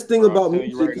best thing Bro, I'm about telling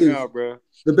you music right is now, bro.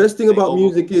 the best thing They about over.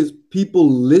 music is people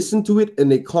listen to it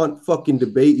and they can't fucking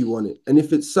debate you on it. And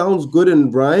if it sounds good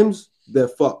and rhymes, they're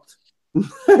fucked.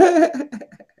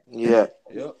 Yeah.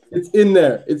 Yep. It's in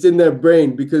there. It's in their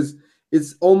brain because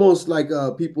it's almost like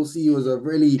people see you as a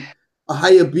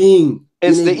higher being being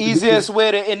It's the able to do this. easiest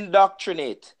way to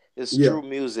indoctrinate is Yeah, through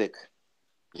music.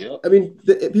 Yep. I mean,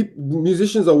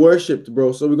 musicians are worshipped,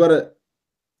 bro. So we gotta,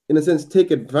 in a sense,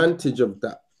 take advantage of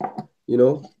that. You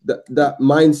know, that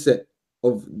mindset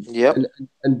of Yep. and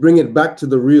and bring it back to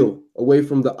the real, away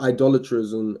from the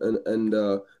idolaters and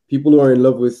people who are in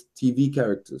love with TV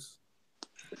characters.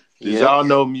 Did Yep. y'all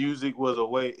know music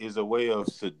is a way of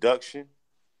seduction?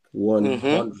 Mm-hmm.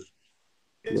 100.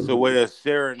 It's a way of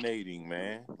serenading,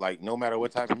 man. Like no matter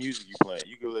what type of music you play,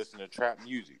 you can listen to trap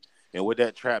music. And what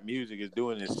that trap music is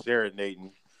doing is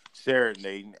serenading,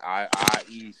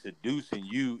 i.e., seducing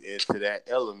you into that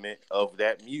element of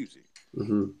that music.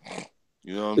 Mm-hmm.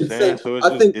 You know what I'm It's saying? So it's I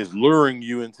just think it's luring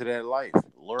you into that life. I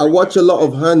Luring watch you a lot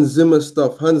of into Hans Zimmer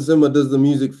stuff. Hans Zimmer does the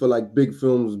music for like big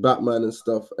films, Batman and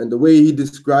stuff. And the way he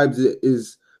describes it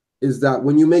is that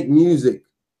when you make music,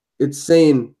 it's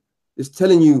telling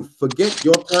you, forget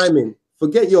your timing,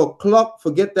 forget your clock,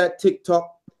 forget that TikTok.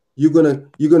 You're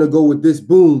gonna go with this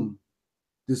boom,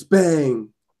 this bang,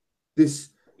 this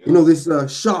this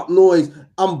sharp noise.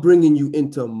 I'm bringing you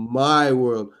into my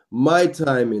world, my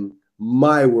timing,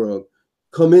 my world.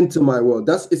 Come into my world.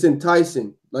 It's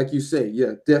enticing, like you say.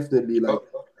 Yeah, definitely, like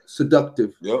Yep.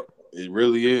 seductive. Yep. It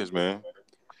really is, man.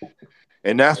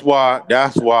 And that's why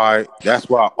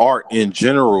art in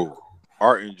general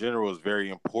is very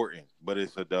important, but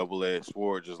it's a double-edged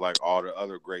sword, just like all the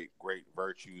other great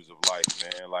virtues of life,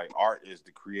 man. Like art is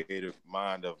the creative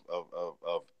mind of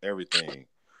everything.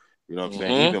 You know what I'm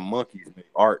saying? Mm-hmm. Even monkeys make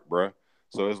art, bro.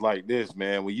 So it's like this,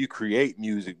 man. When you create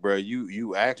music, bro,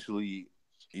 you actually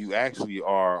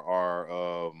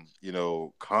are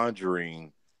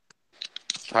conjuring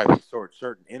type of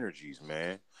certain energies,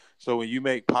 man. So when you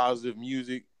make positive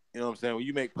music, you know what I'm saying? When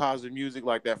you make positive music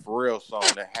like that Pharrell song,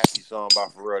 that happy song by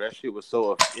Pharrell, that shit was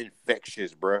so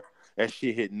infectious, bro. That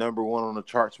shit hit #1 on the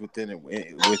charts within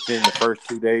the first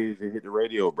 2 days. It hit the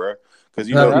radio, bro. Because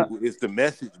Uh, Yeah. it's the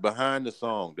message behind the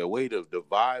song, the way the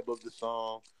vibe of the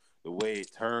song, the way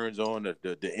it turns on,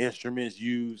 the instruments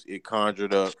used, it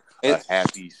conjured up a It,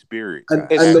 happy spirit, a and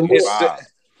the it's happy more vibe.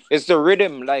 it's the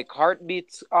rhythm, like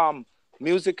heartbeats.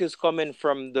 Music is coming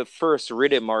from the first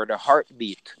rhythm or the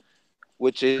heartbeat,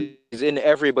 which is in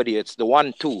everybody. It's the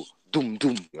 1 2, doom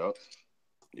doom, Yep, uh,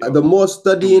 yep. the more doom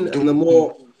studying and doom doom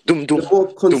doom the doom more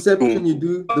doom conception doom. you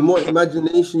do, the more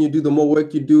imagination you do, the more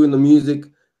work you do in the music,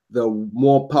 the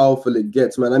more powerful it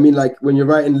gets, man. I mean, like when you're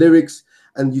writing lyrics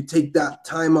and you take that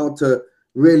time out to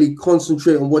really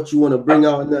concentrate on what you want to bring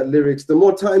out in that lyrics, the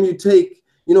more time you take,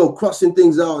 crossing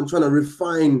things out and trying to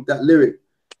refine that lyric,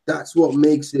 that's what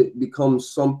makes it become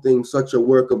something such a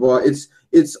work of art. It's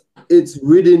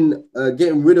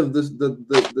getting rid of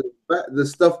the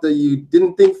stuff that you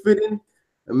didn't think fit in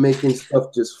and making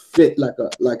stuff just fit like a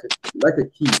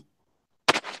key.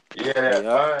 Yeah, that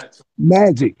Yeah, fine.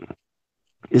 Magic.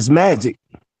 It's magic.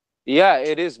 yeah,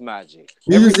 it is magic.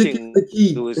 Music is Everything the we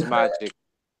key. do is magic.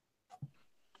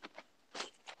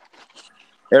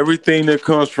 Everything that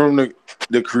comes from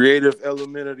the creative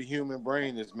element of the human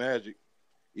brain is magic.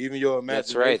 Even your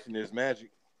That's right. imagination is magic.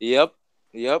 Yep,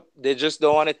 yep. They just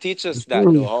don't want to teach us It's that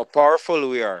true. though. How powerful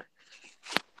we are.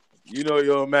 You know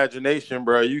your imagination,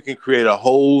 bro. You can create a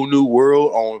whole new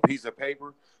world on a piece of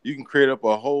paper. You can create up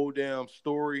a whole damn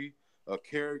story, a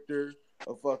character,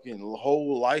 a fucking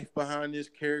whole life behind this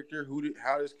character,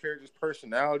 how this character's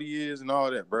personality is, and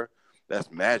all that, bro. That's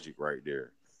magic right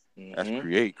there. That's Hmm.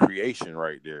 creation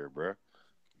right there, bro.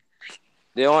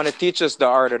 They want to teach us the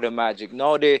art of the magic.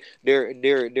 No, they're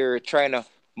trying to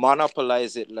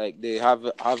monopolize it. Like they have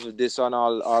this on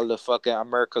all the fucking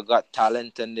America Got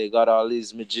Talent, and they got all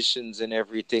these magicians and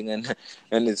everything, and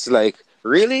it's like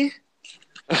really,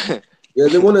 Yeah,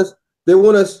 they want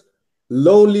us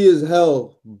lonely as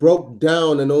hell, broke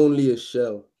down and only a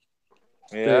shell.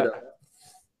 Straight yeah, up.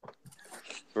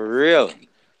 for real.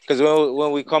 Because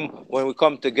when we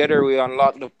come together, we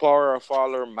unlock the power of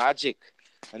all our magic,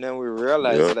 and then we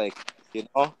realize Yeah. like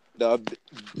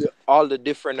all the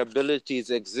different abilities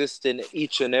exist in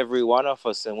each and every one of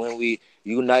us, and when we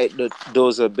unite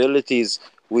those abilities,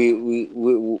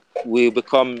 we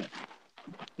become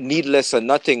needless or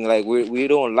nothing. Like we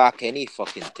don't lack any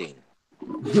fucking thing,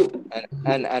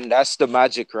 and that's the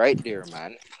magic right there,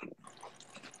 man.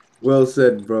 Well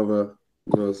said, brother.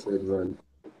 Well said, man.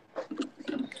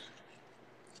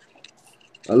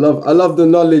 I love the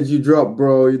knowledge you drop,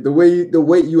 bro. The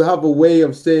way you have a way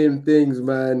of saying things,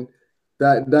 man.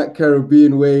 That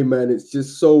Caribbean way, man. It's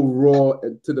just so raw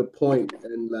and to the point,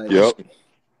 and like Yep.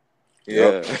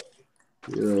 Yep. Yeah.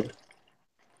 you know,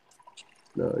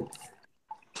 no.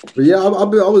 But yeah,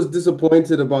 I was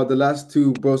disappointed about the last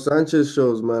two Bro Sanchez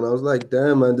shows, man. I was like,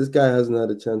 damn, man, this guy hasn't had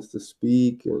a chance to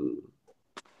speak, and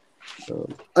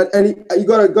you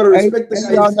gotta Hey, respect the hey,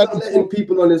 guy. y'all, He's not letting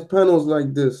people on his panels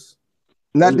like this.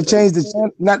 not to change the vibe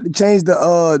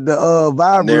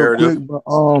real Narrative. quick, but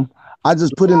I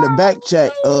just put in the back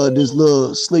chat this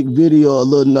little slick video,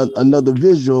 another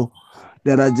visual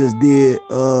that I just did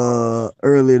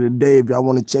earlier today. If y'all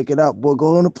want to check it out, boy,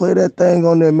 go on and play that thing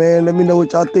on there, man. Let me know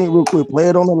what y'all think real quick. Play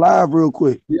it on the live real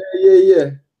quick.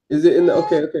 Yeah. Is it in the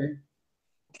okay?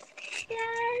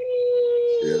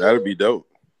 Yeah, that'd be dope.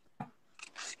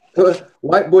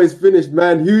 White boys finished,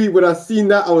 man. Huey, when I seen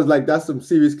that, I was like, that's some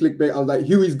serious clickbait. I was like,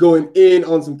 Huey's going in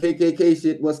on some KKK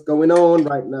shit. What's going on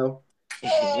right now?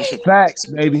 Facts,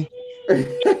 baby.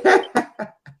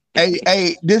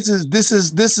 Hey, this is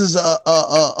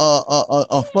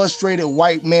a frustrated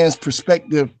white man's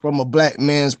perspective from a black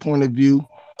man's point of view.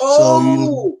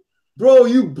 Oh, bro,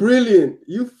 you brilliant.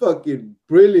 You fucking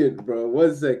brilliant, bro.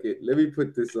 1 second. Let me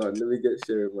put this on. Let me get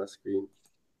sharing my screen.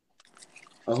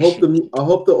 I hope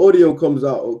the audio comes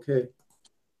out okay.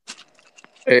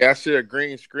 Hey, I see a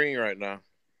green screen right now.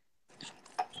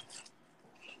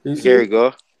 There you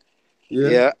go.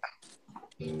 Yeah.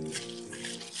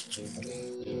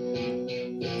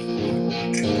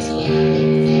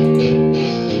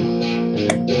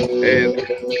 Hey,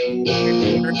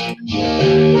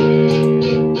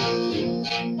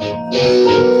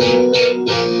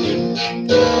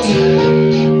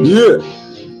 yeah.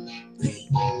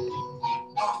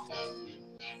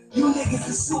 You niggas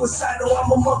is suicidal,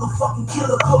 I'm a motherfucking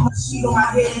killer. Put my sheet on my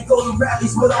head and go to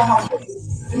rallies with all my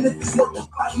niggas. And if it's what the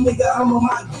fuck, nigga, I'm on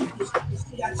my goodness.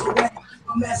 Stay out your way.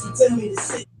 I'm asking, tell me to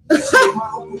sit. Shit, my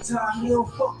open time, you don't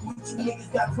fuck with you niggas.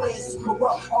 Got plans to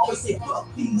corrupt. Always say fuck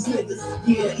these niggas.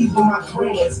 Yeah, even my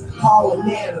friends, Paul and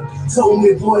Nana, told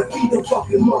me, boy, feed the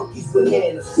fucking monkeys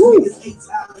bananas. Niggas ate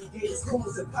alligators,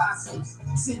 coons and possums.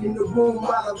 Sitting in the room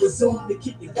while I was zooming to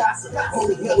keep the gossip.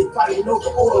 Holy hell, they fighting over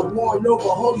oil, warring over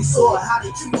holy soil. How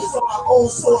they treat us on our own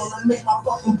soil and make my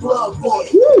fucking blood boil.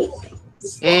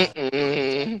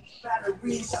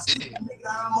 Batteries, I see the nigga,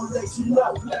 I'ma let you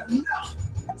know. Let me know.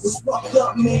 It's fucked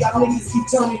up, man. Y'all niggas keep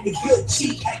turning to good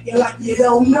cheek, acting like you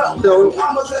don't know.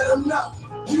 I'ma let them know.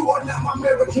 You are not my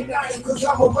American idol, cause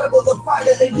I'm a rebel, a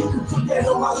fighter, and you can put that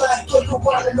on my life. Look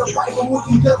around in the Bible, with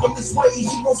you devilish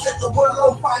ways, you gon' set the world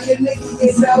on fire, nigga.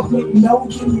 It's out, you know,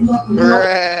 you never know.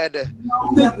 Red.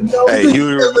 You never know. Hey,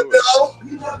 You never know.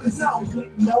 You never know.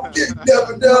 You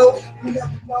never know. You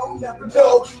never know. Never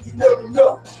know. You never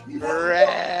know.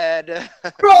 Red.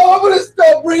 Bro, I'm gonna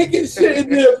stop breaking shit in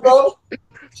there, bro.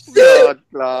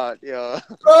 Blood, yo.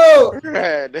 Bro,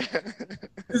 Red.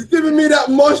 it's giving me that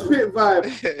mosh pit vibe.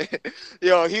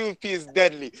 Yo, Huey P is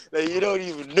deadly. Like, you don't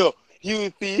even know.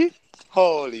 Huey P,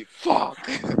 holy fuck.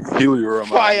 Huey remind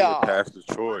me of Fire. Pastor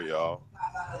Troy, y'all.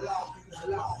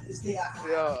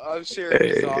 Yo, I'm sharing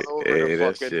this all over the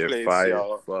that fucking shit place, fire.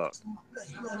 yo. Fuck.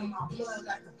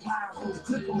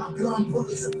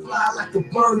 Bullets and fly like a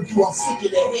bird. You all sick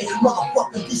of the head,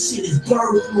 motherfucker. This shit is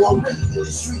bird. You already in the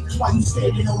streets while you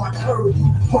standing on my curb.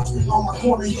 You posted on my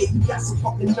corner, yeah, you got some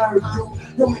fucking nerve,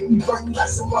 dude. Don't make me burn you like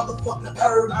some motherfucking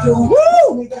herb, dude.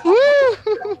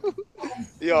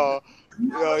 Yo,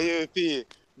 Huey P,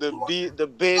 the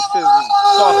bass is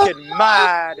fucking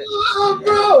mad.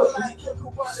 Bro,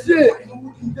 shit.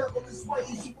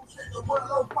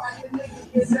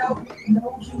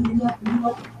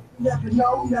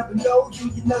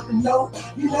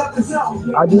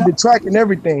 I did the track and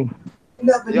everything.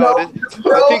 Yo,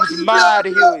 the thing's mad,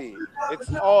 Huey. It's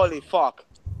holy fuck.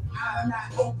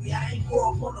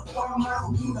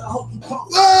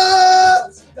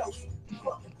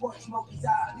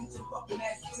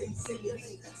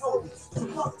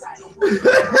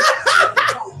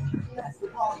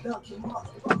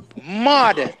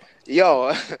 Mad.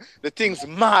 Yo, the thing's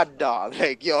mad, dog.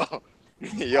 Like, yo.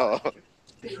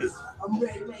 I'm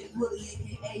ready,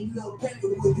 Willie, aka Lil Pepper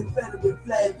with Confederate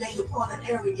flag, bang upon an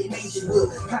Aryan nationhood.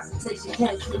 Concentration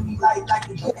camps with me like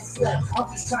the best left. I'm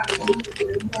just trying to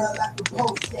deliver the mail like the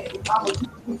post set. I'm a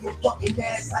with your fucking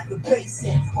ass like a bass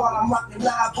end. While I'm rocking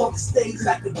live on the stage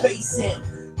like the bass end.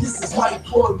 This is white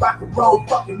boy rock and roll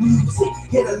fucking music.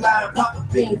 Hit a line, pop a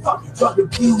bean, fucking drug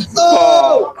abuse.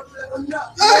 Oh,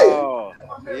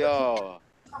 yo.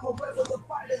 I'm a regular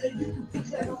fighter and you can put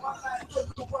that on my life.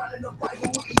 Look around in the Bible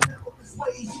with the devil's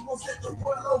ways. You gon' set the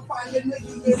world on fire,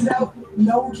 nigga. It's out.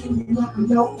 No, you never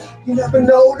know. You never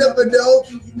know, never know.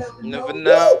 You never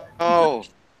know. Oh.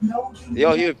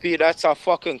 Yo, Huey P, that's a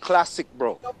fucking classic,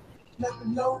 bro. Never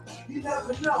know. You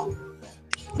never know.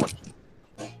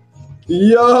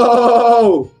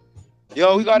 Yo,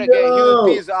 we gotta get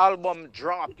Huey P's album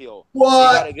drop, yo.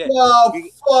 What the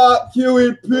fuck,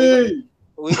 Huey P?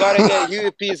 We gotta get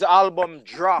Huey P's album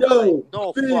drop. Yo, like,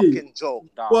 no P, fucking joke,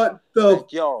 dog. What the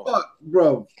fuck,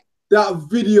 bro? That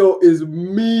video is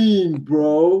mean,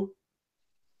 bro.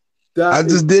 I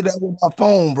just did that with my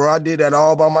phone, bro. I did that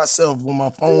all by myself with my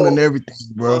phone and everything,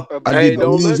 bro. Hey,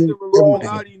 don't let the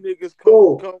Illuminati niggas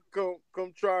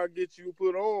come try to get you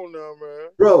put on now, man.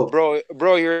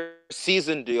 Bro, you're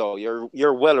seasoned, yo.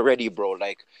 You're well ready, bro.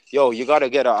 Like, yo, you gotta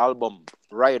get an album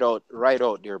right out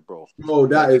there, bro. Bro,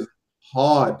 that is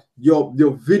hard. Your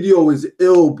video is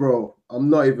ill, bro. I'm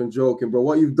not even joking, bro.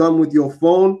 What you've done with your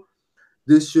phone,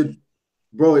 this should,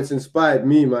 bro, it's inspired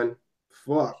me, man.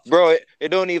 Fuck. Bro, it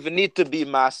don't even need to be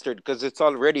mastered because it's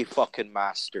already fucking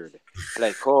mastered.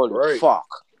 Like, holy Right. fuck.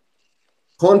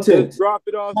 Content. Just drop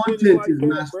it off City Content like is that,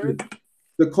 mastered. bro.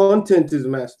 The content is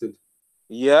mastered.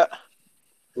 Yeah.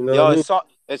 You know Yo, what I mean?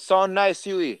 it sound nice,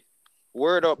 Huey.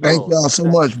 Word up, bro. Thank y'all so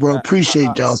much, bro.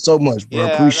 Appreciate y'all so much, bro. Yeah,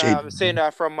 Appreciate I'm it. saying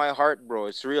that from my heart, bro.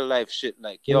 It's real life shit.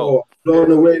 Like, Bro, yo. blown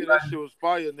Hell away, yeah, that man. shit was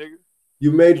fire, nigga.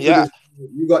 You made for Yeah. this.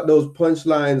 You got those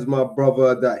punchlines, my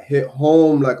brother, that hit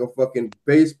home like a fucking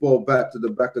baseball bat to the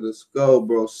back of the skull,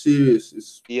 bro. Serious.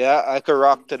 It's, Yeah, I could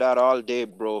rock to that all day,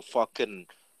 bro. Fucking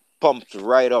pumped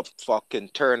right up, fucking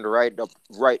turned right up,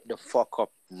 right the fuck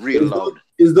up, real loud.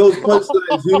 It's those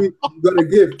punchlines, Huey. You got a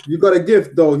gift. You got a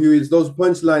gift, though, Huey. It's those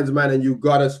punchlines, man, and you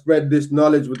gotta spread this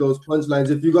knowledge with those punchlines.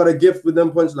 If you got a gift with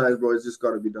them punchlines, bro, it's just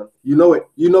gotta be done. You know it.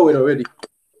 You know it already.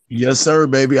 Yes, sir,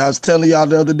 baby. I was telling y'all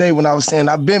the other day when I was saying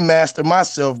I've been master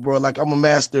myself, bro. Like I'm a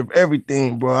master of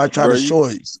everything, bro. I try Bro, to show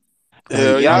it.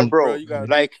 Hell Yeah, yeah, bro. You got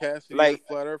Like- Cassidy like- in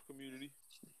the Flat Earth community.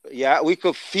 Yeah, we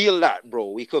could feel that,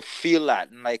 bro. We could feel that,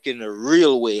 like in a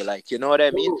real way. Like, you know what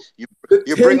I mean? You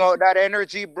bring out that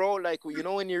energy, bro. Like, you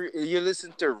know when you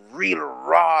listen to real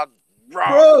raw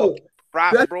Bro,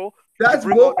 rap, that- bro. You that's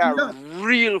bring out what we that are.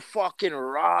 real fucking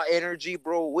raw energy,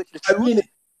 bro, with the I truth. mean it.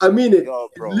 Yo,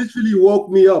 It bro. literally woke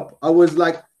me up. I was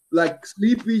like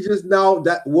sleepy just now.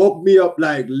 That woke me up,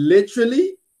 like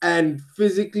literally and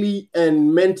physically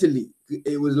and mentally.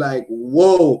 It was like,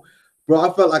 whoa, bro.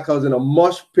 I felt like I was in a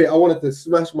mosh pit. I wanted to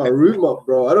smash my room up,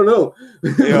 bro. I don't know.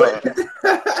 Yeah.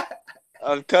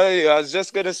 I'm telling you, I was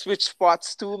just gonna switch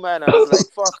spots too, man. I was like,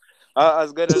 fuck. I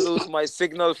was gonna lose my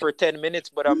signal for 10 minutes,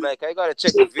 but I'm like, I gotta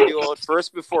check the video out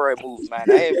first before I move, man.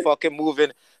 I ain't fucking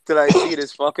moving till I see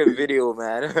this fucking video,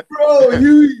 man. Bro,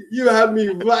 you have me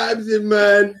vibes,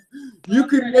 man. You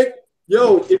could make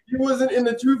if you wasn't in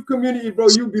the truth community, bro,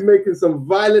 you'd be making some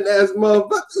violent ass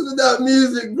motherfuckers with that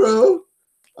music, bro.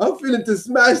 I'm feeling to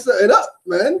smash something up,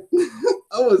 man.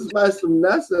 I want to smash some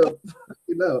NASA up,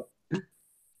 you know.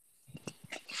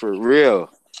 For real.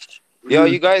 Yo,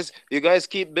 you guys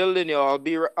keep building, yo.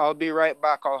 I'll be right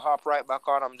back. I'll hop right back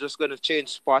on. I'm just gonna change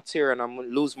spots here and I'm gonna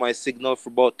lose my signal for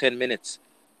about 10 minutes.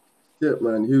 Shit,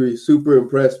 man. Huey, super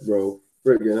impressed, bro.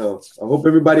 Friggin' hell. I hope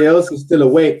everybody else is still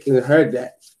awake and heard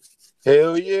that.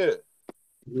 Hell yeah.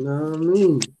 You know what I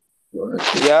mean?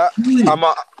 Yeah,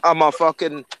 I'm a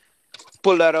fucking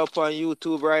pull that up on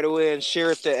YouTube right away and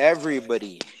share it to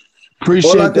everybody.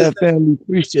 Appreciate that, family.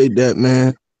 Appreciate that,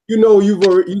 man. You know, you've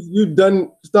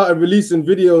started releasing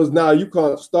videos now. You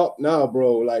can't stop now,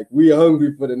 bro. Like, we are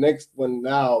hungry for the next one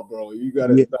now, bro. You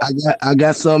gotta Yeah, I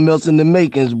got something else in the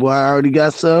makings, boy. I already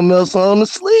got something else on the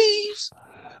sleeves.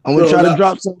 I'm gonna try to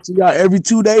drop something to y'all every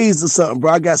 2 days or something,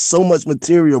 bro. I got so much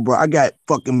material, bro. I got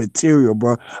fucking material,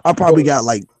 bro. I probably got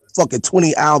like fucking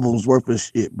 20 albums worth of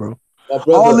shit, bro.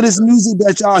 All of this music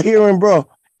that y'all hearing, bro,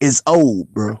 is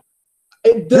old, bro.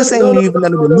 This ain't even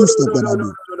none of the new stuff that I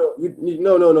do.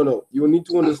 No. You need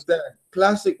to understand.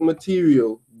 Classic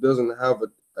material doesn't have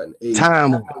an age.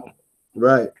 Time.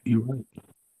 Right. You right.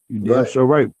 You damn sure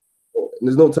right.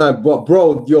 There's no time. But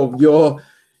bro,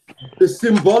 the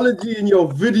symbology in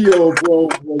your video, bro,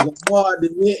 was hard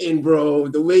hitting, bro.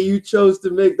 The way you chose to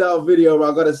make that video,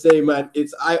 I gotta say, man,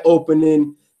 it's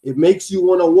eye-opening. It makes you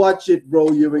want to watch it,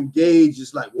 bro. You're engaged.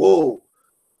 It's like, whoa,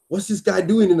 what's this guy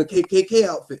doing in a KKK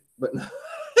outfit? But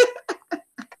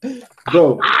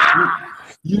bro,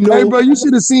 you know, hey, bro, you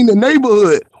should have seen the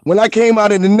neighborhood. When I came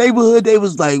out in the neighborhood, they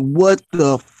was like, "What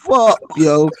the fuck,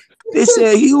 yo?" They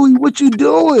said, "Huey, what you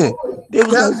doing?" They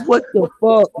was like, "What the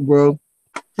fuck, bro?"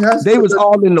 They was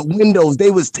all in the windows.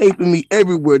 They was taping me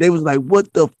everywhere. They was like,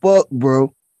 "What the fuck,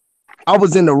 bro?" I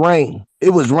was in the rain. It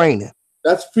was raining.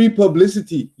 That's free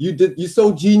publicity. You're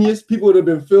so genius. People would have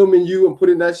been filming you and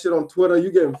putting that shit on Twitter.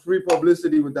 You getting free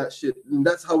publicity with that shit. And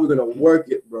that's how we're gonna work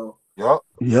it, bro.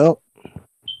 Yep.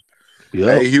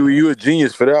 Hey, Huey, you a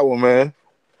genius for that one, man.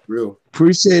 Real.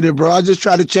 Appreciate it, bro. I just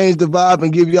try to change the vibe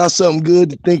and give y'all something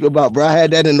good to think about, bro. I had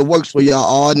that in the works for y'all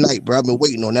all night, bro. I've been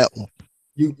waiting on that one.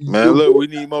 Man, look, we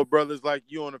need more brothers like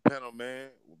you on the panel, man.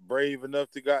 Brave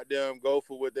enough to goddamn go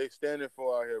for what they standing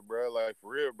for out here, bro. Like,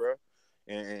 for real, bro.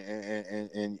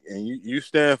 And you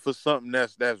stand for something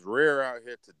that's rare out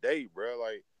here today, bro.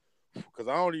 Like, because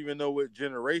I don't even know what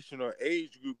generation or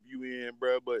age group you in,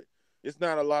 bro. But it's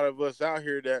not a lot of us out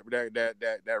here that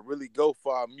really go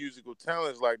for our musical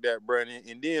talents like that, bro.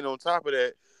 And then on top of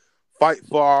that, fight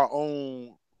for our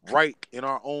own right in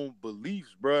our own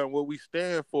beliefs, bro, and what we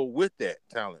stand for with that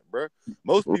talent, bro.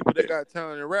 Most people that got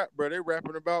talent in rap, bro, they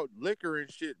rapping about liquor and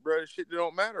shit, bro. Shit that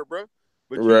don't matter, bro.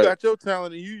 But Right. you got your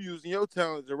talent, and you using your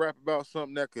talent to rap about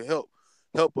something that could help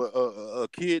a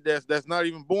kid that's not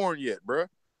even born yet, bro.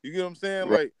 You get what I'm saying?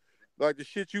 Right. Like the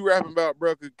shit you rapping about,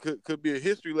 bro, could be a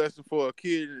history lesson for a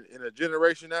kid in a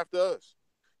generation after us.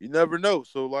 You never know.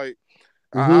 So like,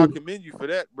 I commend you for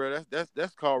that, bro.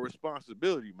 That's called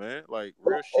responsibility, man. Like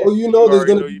real shit. Oh, you know, there's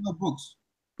already gonna be no books.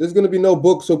 There's gonna be no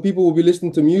books, so people will be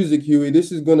listening to music, Huey.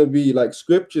 This is gonna be like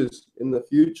scriptures in the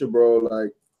future, bro.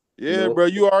 Like, Yeah, you know? bro.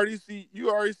 You already see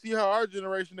how our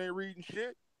generation ain't reading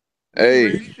shit. We Hey,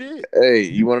 ain't reading shit. hey,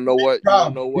 you want to know what? You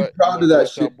want to know Be what? proud of that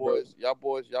shit, y'all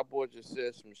boys just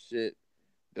said some shit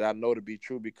that I know to be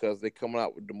true because they coming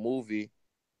out with the movie,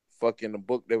 fucking the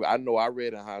book that I know I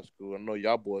read in high school. I know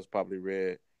y'all boys probably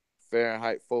read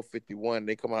Fahrenheit 451.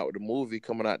 They coming out with the movie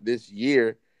coming out this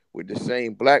year with the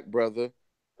same black brother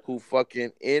who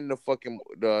fucking in the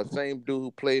same dude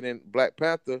who played in Black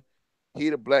Panther. He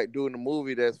the black dude in the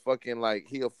movie that's fucking like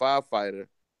he a firefighter.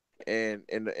 And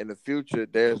in the future,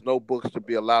 there's no books to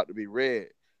be allowed to be read.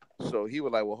 So he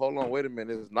was like, well, hold on, wait a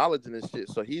minute. There's knowledge in this shit.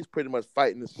 So he's pretty much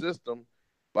fighting the system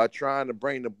by trying to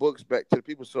bring the books back to the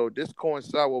people. So this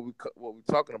coincides what we're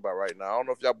talking about right now. I don't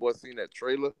know if y'all boys seen that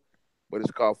trailer, but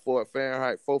it's called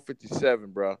Fahrenheit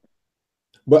 457, bro.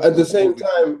 But at the same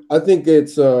time, I think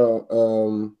it's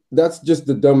that's just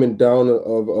the dumbing down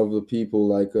of the people.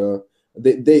 Like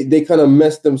they kind of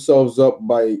messed themselves up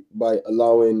by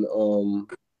allowing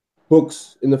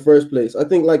books in the first place. I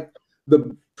think like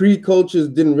the pre-cultures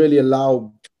didn't really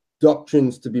allow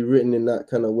doctrines to be written in that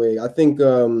kind of way. I think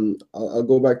I'll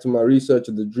go back to my research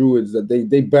of the Druids that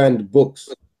they banned books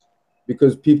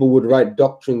because people would write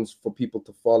doctrines for people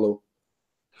to follow.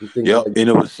 Yep, and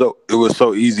it was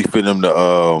so easy for them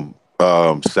to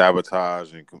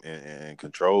sabotage and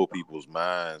control people's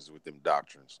minds with them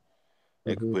doctrines.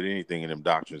 They could put anything in them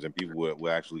doctrines, and people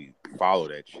would actually follow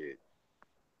that shit.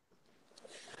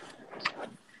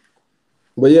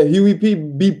 But yeah, Huey P,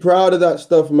 be proud of that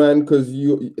stuff, man, because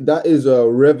that is a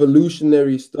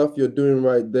revolutionary stuff you're doing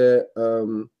right there.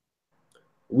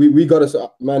 We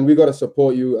gotta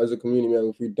support you as a community, man.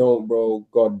 If we don't, bro,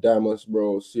 god damn us,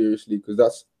 bro, seriously, because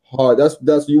that's hard.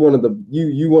 That's you one of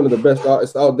the best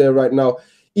artists out there right now,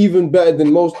 even better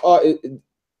than most artists.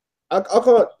 I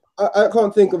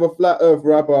can't think of a flat earth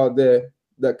rapper out there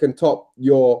that can top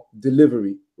your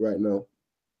delivery right now.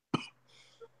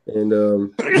 And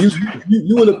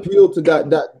you will appeal to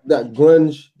that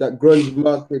grunge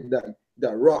market,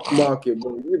 that rock market,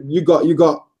 bro. You got.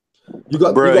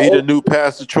 Bro, he the new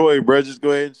Pastor Troy, bro. Just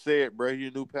go ahead and say it, bro. He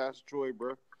the new Pastor Troy,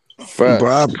 bro. Bro,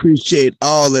 I appreciate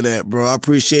all of that, bro. I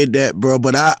appreciate that, bro.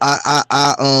 But I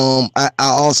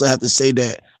also have to say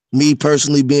that me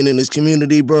personally being in this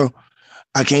community, bro,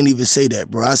 I can't even say that,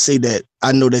 bro. I say that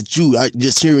I know that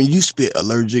just hearing you spit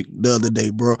Allergic the other day,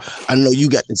 bro. I know you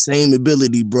got the same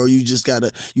ability, bro. You got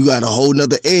a whole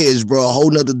nother edge, bro, a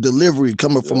whole nother delivery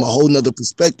coming from a whole nother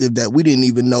perspective that we didn't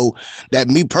even know, that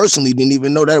me personally didn't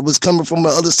even know that it was coming from the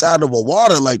other side of a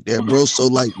water like that, bro. So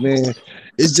like, man,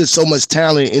 it's just so much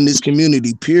talent in this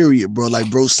community, period, bro. Like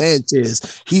Bro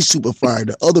Sanchez, he's super fire.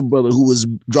 The other brother who was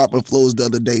dropping flows the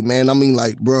other day, man. I mean,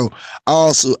 like, bro,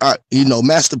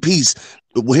 Masterpiece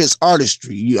with his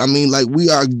artistry. I mean, like, we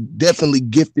are definitely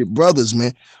gifted brothers,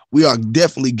 man. We are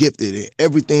definitely gifted in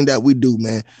everything that we do,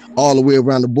 man. All the way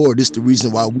around the board. This is the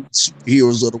reason why we're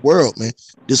heroes of the world, man.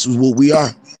 This is what we are.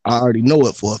 I already know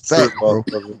it for a fact, bro.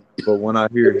 But when I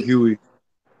hear Huey,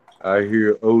 I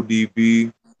hear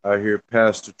ODB, I hear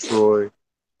Pastor Troy,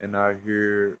 and I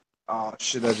hear, I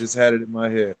just had it in my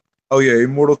head. Oh yeah,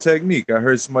 Immortal Technique. I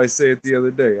heard somebody say it the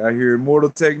other day. I hear Immortal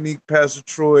Technique, Pastor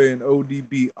Troy, and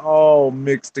ODB all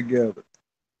mixed together.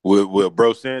 With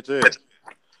Bro Sanchez?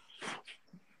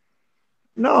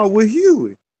 No, with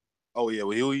Huey. Oh yeah,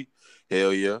 with Huey?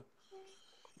 Hell yeah.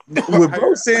 With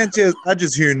Bro Sanchez, I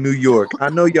just hear New York. I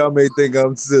know y'all may think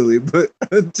I'm silly, but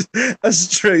I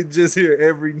straight just hear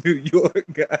every New York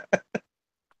guy.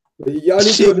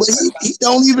 Shit, but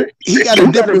he got a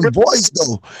different voice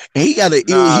though, and he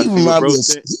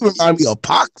remind me of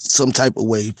Pac some type of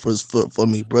way for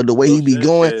me, bro. The way he be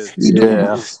going, he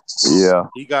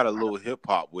got a little hip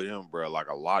hop with him, bro. Like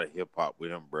a lot of hip hop with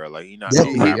him, bro. Like he not.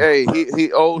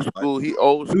 He old school. He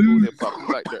old school hip hop. He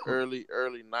like the early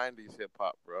 90s hip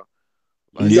hop, bro.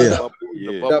 Like the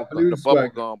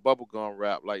bubblegum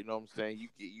rap. Like, you know what I'm saying?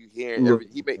 You hearing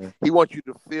he wants you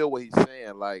to feel what he's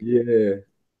saying. Like, yeah.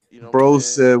 You know, Bro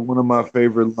said one of my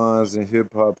favorite lines in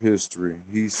hip hop history.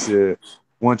 He said,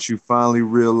 "Once you finally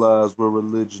realize what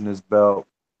religion is about,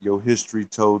 your history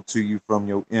told to you from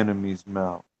your enemy's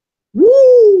mouth."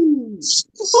 Woo!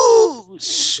 Ooh,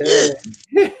 shit!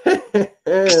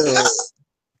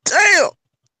 Damn!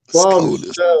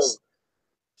 Scooters. Bombshell.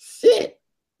 Shit.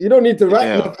 You don't need to write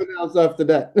Yeah. nothing else after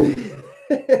that.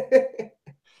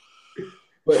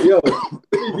 But yo,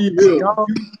 let me be real.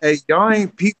 Y'all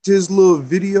ain't peeped his little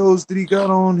videos that he got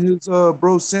on his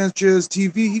Bro Sanchez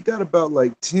TV. He got about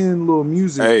like 10 little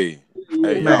music. Hey,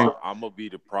 Yeah. Man. y'all, I'm gonna be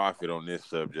the prophet on this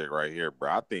subject right here,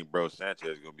 bro. I think Bro Sanchez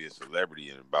is gonna be a celebrity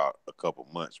in about a couple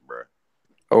months, bro.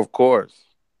 Of course.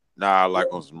 Nah, like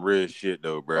on some real shit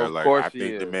though, bro. Of Like course I he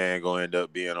think the is. man gonna end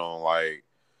up being on like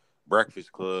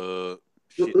Breakfast Club,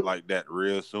 shit like that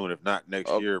real soon. If not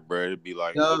next year, bro, it'd be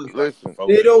like Nah. it'd be like Listen,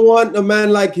 Focus. They don't want a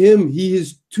man like him. He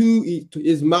is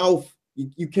his mouth.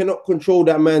 You cannot control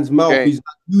that man's mouth. Can't. He's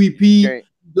like UEP, Can't.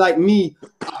 like me.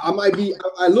 I might be.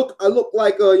 I look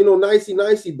like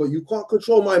nicey, but you can't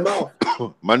control my mouth.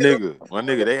 my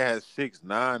nigga, they had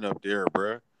 6ix9ine up there,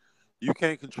 bro. You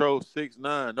can't control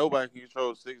 6ix9ine. Nobody can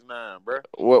control 6ix9ine, bro.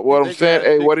 What If I'm they saying,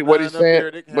 can have hey, what 6ix9ine he's up saying,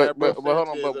 there, they can but have Bro hold on,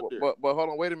 Sanchez up there. but hold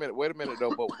on, wait a minute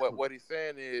though. But what he's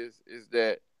saying is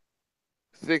that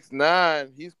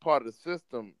 6ix9ine, he's part of the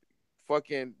system.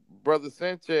 Fucking brother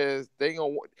Sanchez, they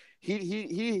gonna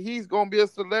he's gonna be a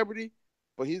celebrity,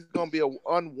 but he's gonna be an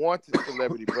unwanted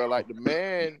celebrity, bro. Like the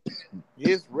man,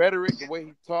 his rhetoric, the way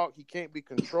he talk, he can't be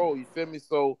controlled. You feel me?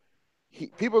 So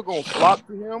people are gonna flock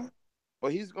to him,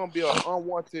 but he's gonna be an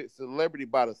unwanted celebrity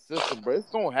by the system, bro. It's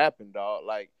gonna happen, dog.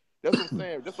 Like that's what I'm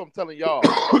saying. That's what I'm telling y'all.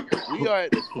 We are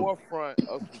at the forefront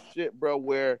of some shit, bro,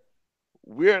 where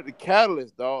we're the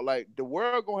catalyst, dog. Like the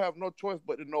world gonna have no choice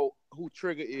but to know who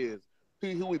Trigger is,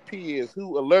 who P is,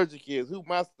 who Allergic is, who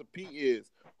Master P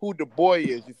is, who the boy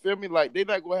is. You feel me? Like they're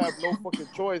not gonna have no fucking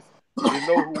choice to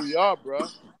know who we are, bro.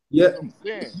 Yeah, That's what I'm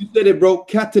saying. you said it, bro.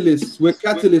 Catalysts. We're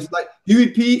catalysts. Like Huey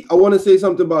P. I want to say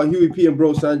something about Huey P. and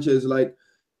Bro Sanchez. Like,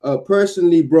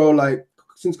 personally, bro. Like,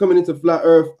 since coming into Flat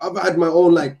Earth, I've had my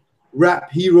own like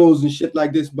rap heroes and shit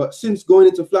like this. But since going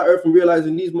into Flat Earth and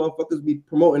realizing these motherfuckers be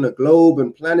promoting a globe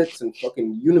and planets and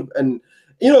fucking and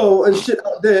shit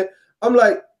out there, I'm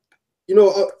like,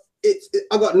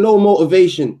 I got no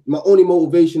motivation. My only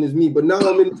motivation is me. But now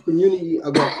I'm in this community.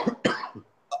 I got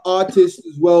artists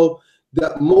as well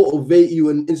that motivate you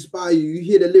and inspire you. You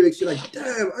hear the lyrics, you're like,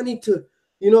 damn, I need to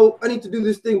do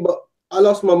this thing, but I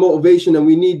lost my motivation, and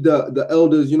we need the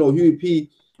elders, Huey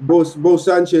P, Bro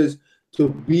Sanchez, to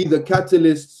be the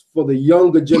catalysts for the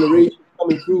younger generation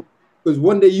coming through. Because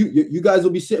one day you guys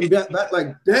will be sitting back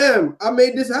like, damn, I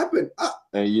made this happen.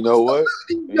 And you know what?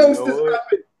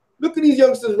 Look at these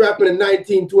youngsters rapping in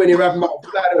 1920, rapping about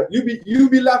Flat Earth. You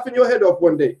be laughing your head off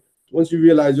one day once you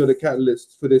realize you're the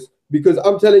catalyst for this. Because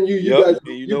I'm telling you,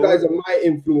 you guys are my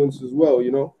influence as well,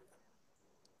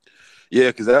 Yeah,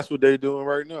 because that's what they're doing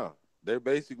right now. They're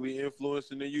basically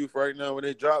influencing the youth right now when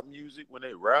they drop music, when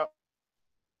they rap.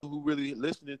 Who really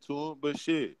listening to them? But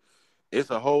shit, it's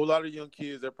a whole lot of young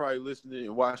kids that probably listening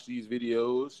and watch these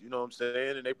videos. You know what I'm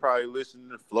saying? And they probably listening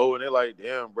to Flow, and they're like,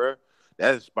 "Damn, bro,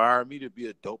 that inspired me to be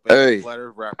a dope ass Flat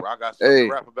Earth rapper. I got something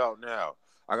to rap about now.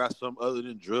 I got something other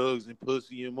than drugs and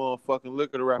pussy and motherfucking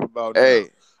liquor to rap about now.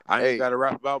 I ain't got to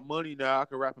rap about money now. I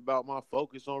can rap about my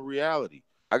focus on reality."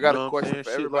 I got a question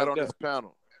for everybody on this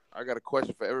panel.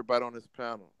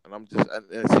 And I'm just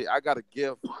and see, I got a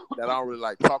gift that I don't really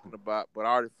like talking about, but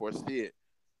I already foresee it.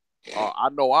 I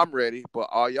know I'm ready, but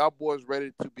are y'all boys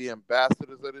ready to be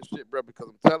ambassadors of this shit, bro? Because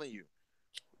I'm telling you,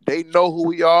 they know who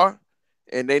we are,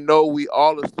 and they know we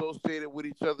all associated with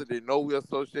each other. They know we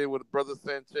associated with Brother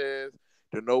Sanchez.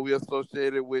 They know we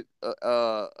associated with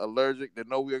Allergic. They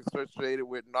know we associated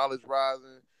with Knowledge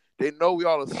Rising. They know we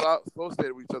all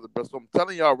associated with each other, bro. So I'm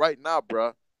telling y'all right now,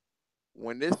 bro,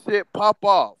 when this shit pop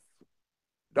off,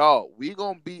 dog, we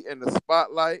gonna be in the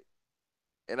spotlight.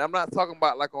 And I'm not talking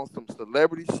about like on some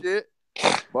celebrity shit,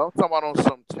 but I'm talking about on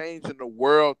some change in the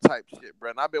world type shit,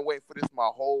 bro. And I've been waiting for this my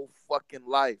whole fucking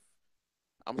life.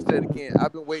 I'm gonna say it again.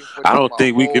 I've been waiting for this. I don't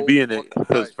think we could be in it because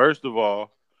because first of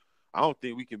all, I don't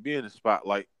think we can be in the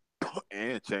spotlight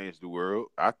and change the world.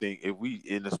 I think if we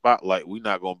in the spotlight, we're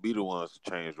not gonna be the ones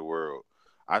to change the world.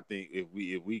 I think if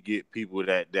we get people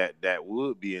that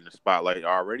would be in the spotlight,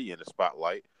 already in the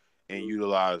spotlight, and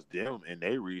utilize them and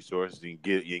their resources and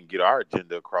get our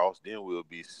agenda across, then we'll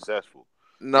be successful.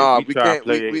 No, we can't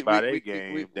play by their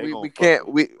game. We can't.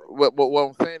 What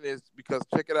I'm saying is because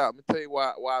check it out. Let me tell you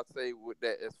why I say with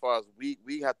that. As far as we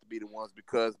have to be the ones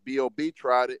because B.O.B.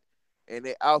 tried it and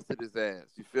they ousted his ass.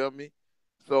 You feel me?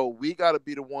 So we got to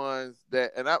be the ones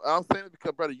that. And I'm saying it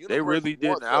because brother, they really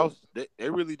didn't oust. They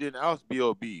really didn't oust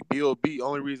B.O.B. B.O.B.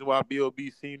 Only reason why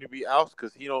B.O.B. seemed to be oust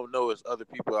because he don't know it's other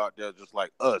people out there just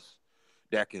like us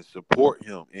that can support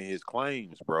him in his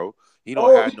claims, bro. He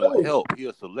don't have no help. He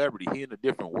a celebrity. He in a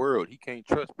different world. He can't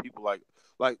trust people like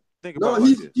think about it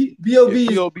like this. B.O.B. If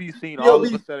B.O.B. seen all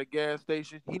of us at a gas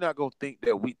station, he not gonna think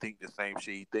that we think the same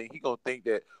shit he think. He gonna think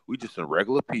that we just some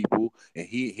regular people, and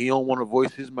he don't want to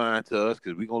voice his mind to us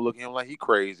because we gonna look at him like he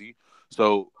crazy.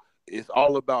 So it's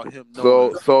all about him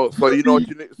knowing. So you know what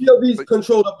you need. B.O.B.'s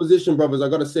controlled opposition, brothers. I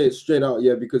gotta say it straight out,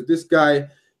 yeah, because this guy,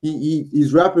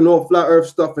 he's rapping all flat Earth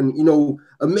stuff and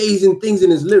amazing things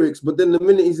in his lyrics. But then the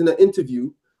minute he's in an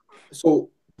interview, so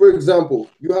for example,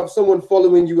 you have someone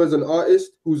following you as an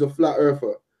artist who's a flat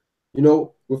earther.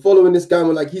 We're following this guy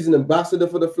like he's an ambassador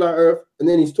for the flat Earth, and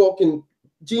then he's talking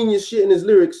genius shit in his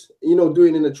lyrics,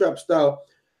 doing it in a trap style.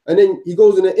 And then he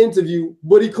goes in an interview,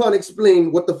 but he can't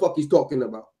explain what the fuck he's talking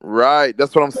about. Right.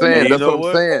 That's what I'm saying. That's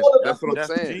what I'm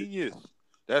saying. Genius.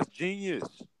 That's genius.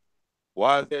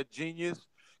 Why is that genius?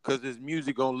 Because his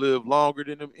music gonna live longer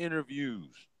than them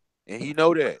interviews. And he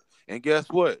know that. And guess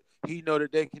what? He know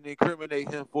that they can incriminate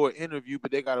him for an interview,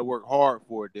 but they gotta work hard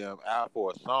for them out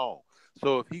for a song.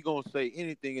 So if he gonna say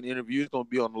anything in the interview, it's gonna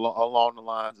be along the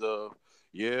lines of,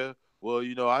 yeah, well,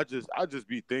 I just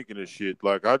be thinking of shit.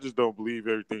 Like, I just don't believe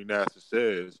everything NASA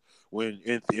says. When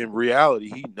in reality,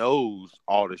 he knows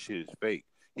all the shit is fake.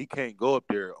 He can't go up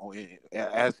there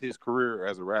as his career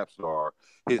as a rap star.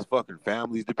 His fucking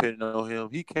family's depending on him.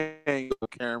 He can't go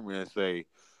to camera and say,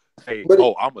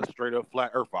 oh, I'm a straight up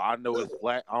flat earther. I know it's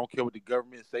flat. I don't care what the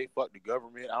government say. Fuck the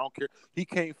government. I don't care. He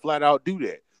can't flat out do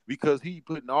that because he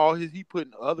putting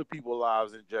other people's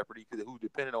lives in jeopardy who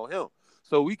depending on him.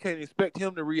 So we can't expect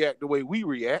him to react the way we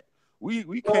react. We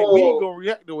ain't gonna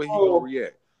react the way he gonna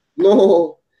react.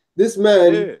 No, this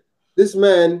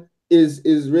man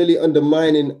is really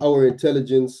undermining our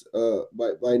intelligence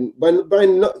by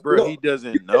not. Bro, he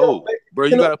doesn't know. Bro,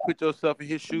 you gotta put yourself in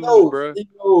his shoes, bro. He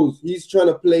knows. He's trying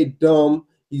to play dumb.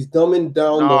 He's dumbing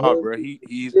down. Bro,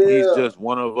 he's just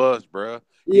one of us, bro.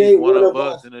 He ain't one of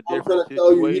us in a different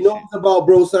situation. He knows about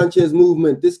Bro Sanchez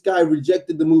movement. This guy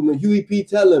rejected the movement. Huey P,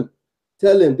 tell him.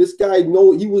 This guy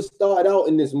he was started out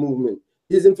in this movement.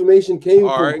 His information came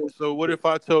all from right. So what if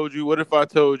I told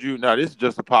you? Now this is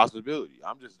just a possibility.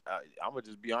 I'm gonna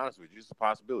just be honest with you. It's a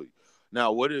possibility.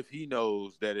 Now, what if he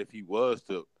knows that if he was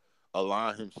to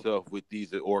align himself with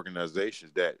these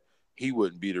organizations, that he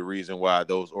wouldn't be the reason why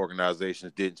those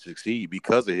organizations didn't succeed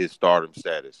because of his stardom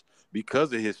status,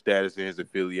 because of his status and his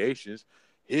affiliations.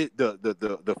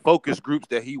 The focus groups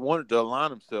that he wanted to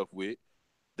align himself with,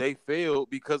 they failed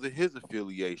because of his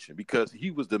affiliation, because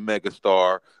he was the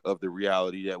megastar of the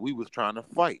reality that we was trying to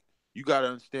fight. You got to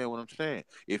understand what I'm saying.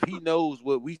 If he knows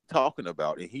what we talking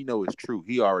about and he know it's true,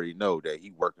 he already know that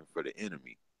he working for the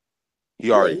enemy. He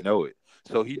already know it.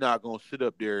 So he not gonna sit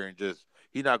up there and just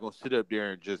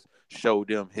show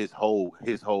them his whole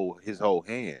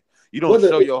hand. You don't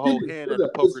show your whole hand at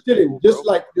the poker table, bro. Just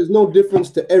like there's no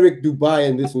difference to Eric Dubai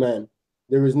and this man.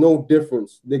 There is no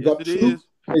difference. They got truth.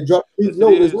 They dropped. No,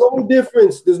 there's no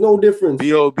difference. There's no difference.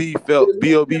 B.O.B.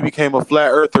 became a flat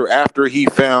earther after he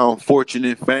found fortune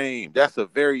and fame. That's a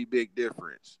very big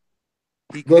difference.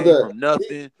 He came from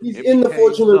nothing. He's in the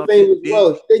fortune and fame as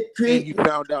well. He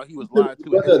found out he was lied to.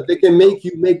 Brother, they can make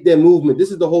you make their movement.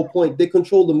 This is the whole point. They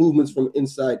control the movements from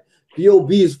inside.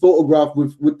 B.O.B. is photographed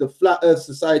with the Flat Earth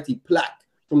Society plaque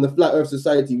from the Flat Earth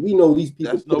Society. We know these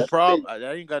people. That's no problem.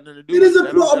 That ain't got nothing to do with it. It is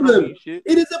a problem.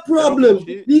 It is a problem.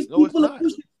 These people are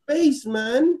pushing space,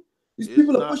 man. These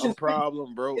people are pushing a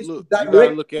problem, bro. It's look, you gotta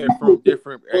look at it from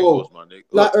different angles, my nigga.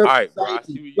 Flat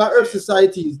Earth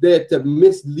Society is there to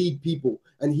mislead people,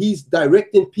 and he's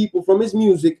directing people from his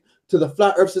music to the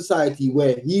Flat Earth Society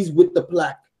where he's with the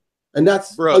plaque, and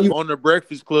that's on the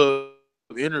Breakfast Club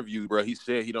interview, bro. He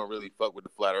said he don't really fuck with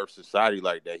the Flat Earth Society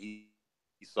like that. He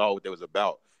saw what that was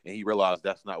about, and he realized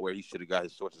that's not where he should have got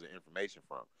his sources of information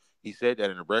from. He said that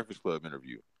in a Breakfast Club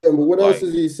interview. Yeah, but what else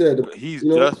has he said? He's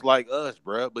just like us,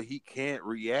 bro, but he can't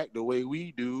react the way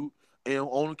we do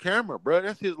on camera, bro.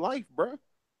 That's his life, bro.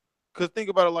 Because think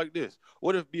about it like this.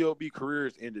 What if B.O.B.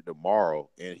 careers ended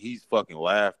tomorrow and he's fucking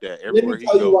laughed at everywhere he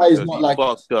goes because he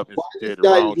fucked up and said the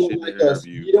wrong shit in the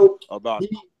interview about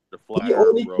the flat He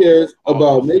only cares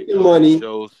about making money.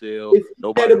 Show sale. If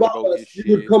he cared about us,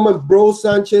 he would come on Bro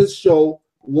Sanchez show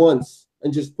once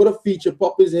and just put a feature,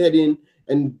 pop his head in,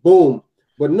 and boom.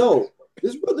 But no,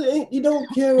 this brother he don't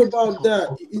care about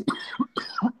that.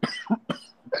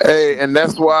 Hey, and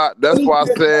that's why I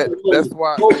said that's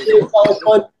why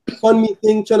fun me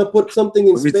thing trying to put something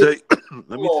in space.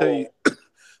 Let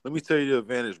me tell you the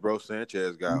advantage Bro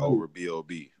Sanchez got over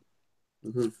B.O.B.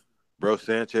 Bro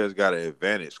Sanchez got an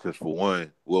advantage because for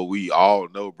one, well, we all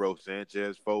know Bro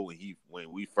Sanchez for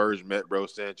when we first met Bro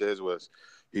Sanchez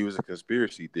he was a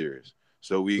conspiracy theorist.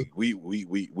 So we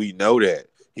know that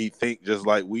he think just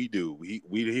like we do.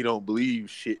 He don't believe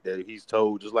shit that he's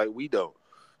told just like we don't.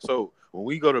 So when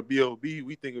we go to B.O.B.,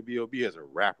 we think of B.O.B. as a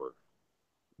rapper.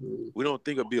 We don't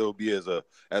think of B.O.B. as a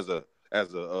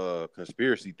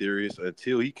conspiracy theorist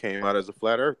until he came out as a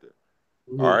flat earther.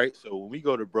 Mhm. All right. So when we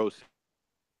go to Bro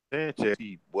Sanchez,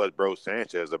 see what Bro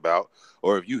Sanchez about,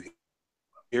 or if you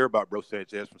hear about Bro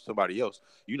Sanchez from somebody else,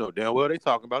 you know damn well they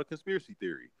talking about a conspiracy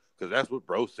theory because that's what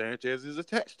Bro Sanchez is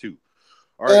attached to.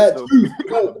 All right, so Truth.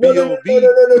 No.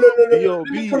 Let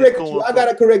me correct you. I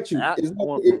gotta correct you. It's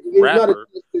not attached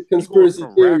to conspiracy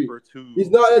theory. He's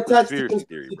not attached to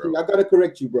conspiracy theory. I gotta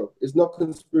correct you, bro. It's not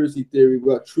conspiracy theory.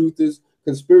 What truth is?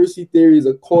 Conspiracy theory is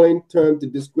a coined term to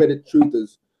discredit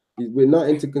truthers. We're not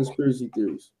into conspiracy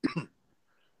theories.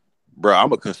 Bro,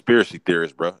 I'm a conspiracy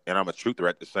theorist, bro, and I'm a truther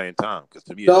at the same time. Because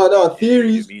to me,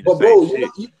 theories, but bro,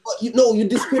 you're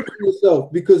discrediting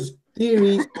yourself because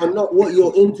theories are not what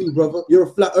you're into, brother. You're a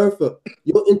flat earther.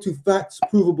 You're into facts,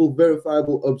 provable,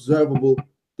 verifiable, observable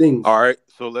things. All right,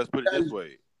 so let's put it this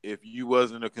way: if you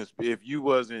wasn't a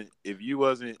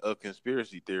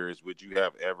conspiracy theorist, would you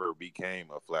have ever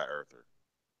became a flat earther?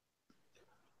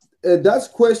 That's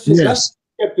question. Yes. That's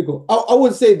skeptical. I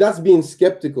would say that's being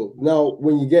skeptical. Now,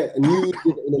 when you get news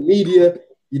in the media,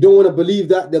 you don't want to believe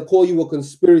that. They'll call you a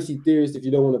conspiracy theorist if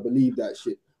you don't want to believe that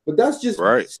shit. But that's just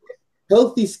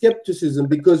healthy skepticism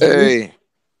because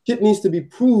shit needs to be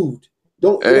proved.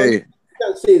 You can't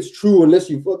say it's true unless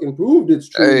you fucking proved it's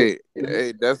true.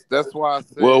 That's why I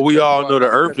said. Well, we all know the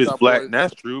Earth is flat, and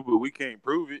that's true, but we can't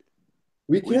prove it.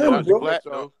 We can, bro. Flat,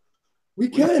 though. We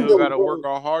can. We still gotta work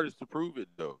our hardest to prove it,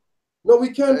 though. No,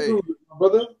 we can prove it,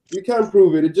 brother. We can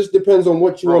prove it. It just depends on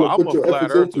what you want to put your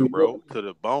efforts into, bro, to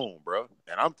the bone, bro.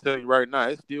 And I'm telling you right now,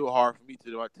 it's still hard for me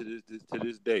to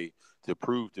this day to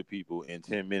prove to people in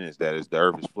 10 minutes that the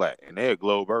Earth is flat, and they're a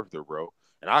globe earther, bro.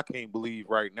 And I can't believe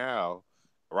right now,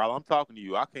 while I'm talking to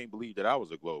you, I can't believe that I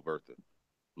was a globe earther.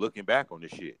 Looking back on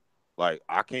this shit, like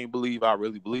I can't believe I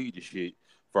really believed this shit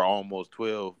for almost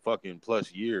 12 fucking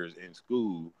plus years in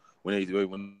school when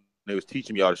they was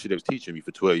teaching me all the shit they was teaching me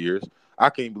for 12 years. I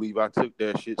can't believe I took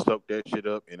that shit, soaked that shit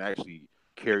up, and actually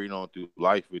carried on through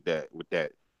life with that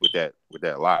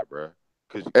lie, bro.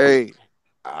 Cause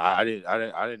I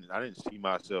didn't see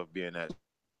myself being that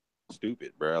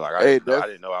stupid, bro. Like I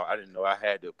didn't know I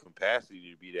had the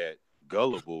capacity to be that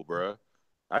gullible, bro.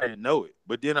 I didn't know it,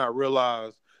 but then I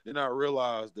realized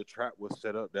the trap was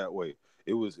set up that way.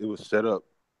 It was set up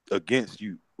against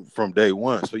you from day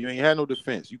one, so you ain't had no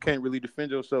defense. You can't really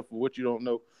defend yourself for what you don't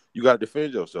know. You got to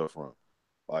defend yourself from.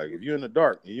 Like if you're in the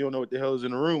dark and you don't know what the hell is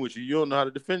in the room with you, you don't know how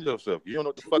to defend yourself. You don't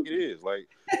know what the fuck it is. Like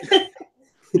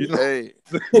you know,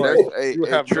 you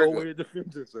have no way to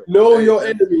defend yourself. Know your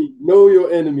enemy. Know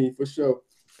your enemy for sure.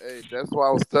 Hey, that's why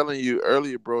I was telling you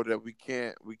earlier, bro, that we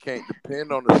can't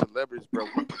depend on the celebrities, bro.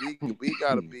 We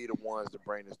gotta be the ones to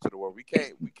bring this to the world. We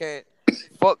can't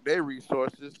fuck their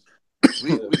resources.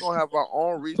 We gonna have our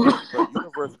own resources, but the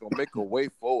universe gonna make a way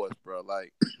for us, bro.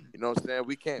 Like, you know what I'm saying?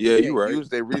 We can't use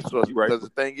their resources because the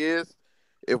thing is,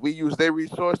 if we use their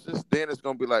resources, then it's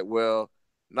gonna be like, well,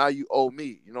 now you owe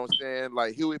me. You know what I'm saying?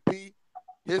 Like Huey P,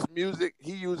 his music,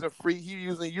 he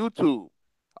using YouTube.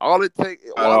 All it takes.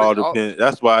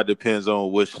 That's why it depends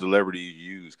on which celebrity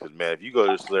you use. Because man, if you go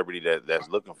to a celebrity that's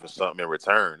looking for something in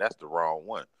return, that's the wrong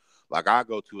one. Like I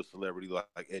go to a celebrity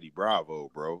like Eddie Bravo,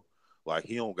 bro. Like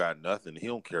he don't got nothing. He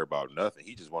don't care about nothing.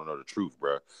 He just want to know the truth,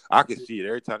 bro. I can see it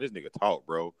every time this nigga talk,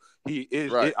 bro. He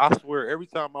is. Right. I swear, every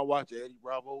time I watch Eddie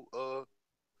Bravo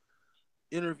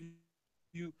interview,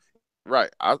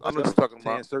 right? I know what you're talking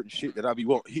about. Certain shit that I be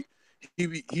wanting. He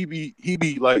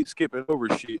be like skipping over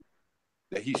shit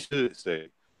that he should say,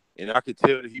 and I could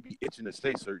tell that he be itching to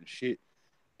say certain shit,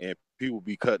 and people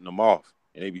be cutting him off,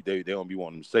 and they don't be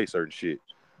wanting him to say certain shit.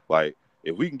 Like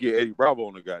if we can get Eddie Bravo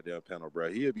on the goddamn panel, bro,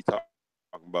 he'll be talking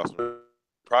about some.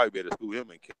 Probably better school him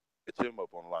and catch him up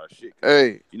on a lot of shit.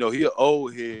 Hey, you know he an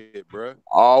old head, bro.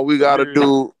 All we gotta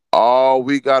do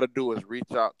is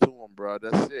reach out to him, bro.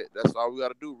 That's it. That's all we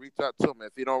gotta do. Reach out to him.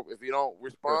 If he don't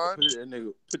respond,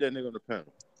 put that nigga on the panel.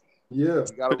 Yeah,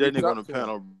 put that nigga on the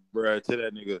panel, bro. Tell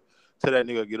that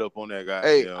nigga get up on that guy.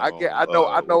 Hey, I know.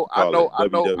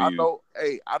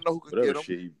 Hey, I know who can get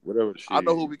him. Whatever shit. I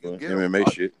know who we can get him.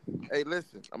 MMA shit. Hey,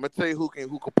 listen, I'm gonna tell you who can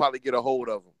probably get a hold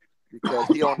of him because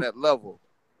he on that level.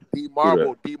 D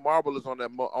Marble is on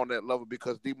that level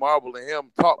because D Marble and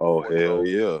him talk. Oh hell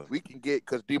yeah. We can get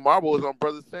because D Marble is on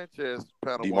Brother Sanchez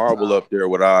panel. D Marble up there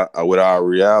with our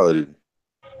reality.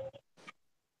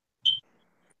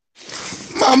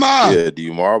 Mama. Yeah, D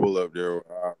Marble up there with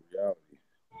our reality.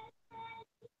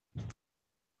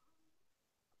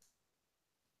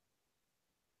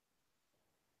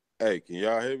 Hey, can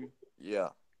y'all hear me? Yeah.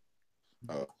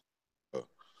 Uh, uh,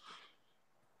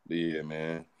 yeah,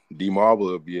 man. D Marble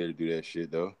will be able to do that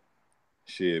shit though.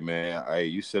 Shit, man. Hey,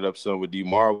 you set up something with D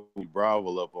Marble,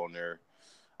 Bravo up on there.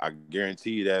 I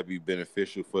guarantee you that'd be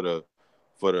beneficial for the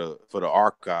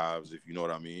archives, if you know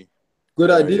what I mean. Good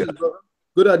Hell ideas, yeah. brother.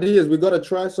 Good ideas. We gotta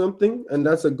try something, and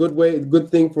that's a good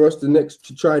thing for us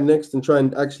to try next and try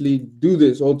and actually do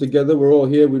this all together. We're all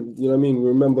here. We, you know what I mean.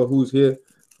 Remember who's here,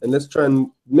 and let's try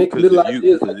and make Because little if you,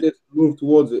 ideas cause like this move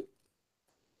towards it.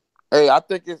 Hey, I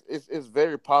think it's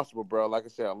very possible, bro. Like I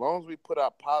said, as long as we put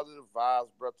out positive vibes,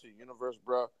 bro, to the universe,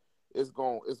 bro, it's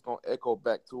gonna echo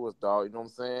back to us, dog. You know what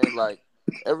I'm saying? Like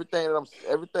everything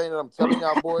that I'm telling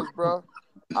y'all boys, bro,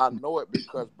 I know it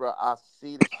because, bro, I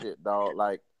see the shit, dog.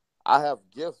 Like I have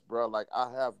gifts, bro. Like I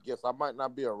have gifts. I might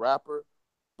not be a rapper,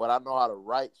 but I know how to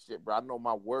write shit, bro. I know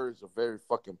my words are very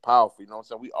fucking powerful. You know what I'm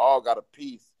saying? We all got a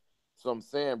piece. So I'm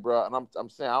saying, bro, and I'm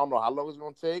saying I don't know how long it's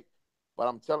gonna take. But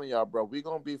I'm telling y'all, bro, we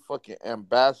gonna be fucking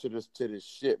ambassadors to this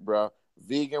shit, bro.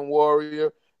 Vegan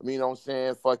warrior, I mean, you know what I'm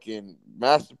saying? Fucking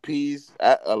masterpiece,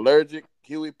 allergic,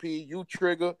 Huey P, you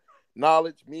trigger,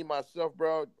 knowledge, me, myself,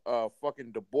 bro,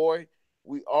 fucking the boy.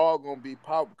 We all gonna be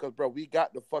powerful because, bro, we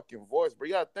got the fucking voice, bro.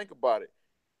 You gotta think about it.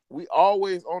 We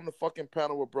always on the fucking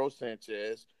panel with Bro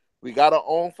Sanchez. We got our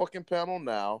own fucking panel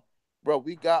now. Bro,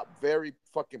 we got very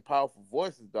fucking powerful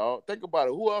voices, dog. Think about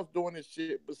it. Who else doing this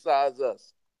shit besides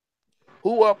us?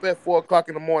 Who up at 4 o'clock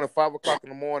in the morning, 5 o'clock in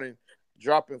the morning,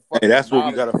 dropping hey, fucking that's what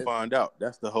we knowledge? gotta find out.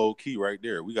 That's the whole key right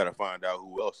there. We gotta find out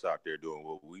who else out there doing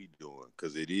what we doing,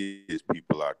 because it is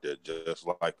people out there just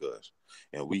like us,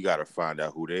 and we gotta find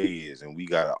out who they is, and we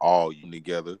gotta all unite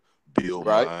together, build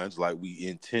Right, minds like we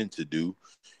intend to do,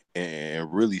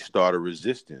 and really start a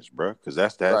resistance, bro. Because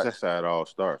right, that's how it all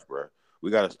starts, bro.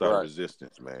 We gotta start a right,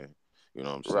 resistance, man. You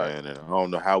know what I'm right. saying? And I don't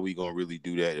know how we gonna really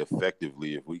do that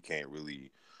effectively if we can't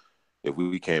really,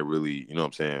 you know what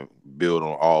I'm saying, build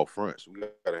on all fronts. We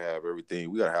gotta have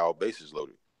everything. We gotta have all bases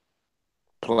loaded.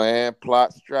 Plan,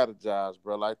 plot, strategize,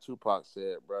 bro. Like Tupac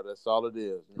said, bro. That's all it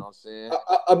is. You know what I'm saying?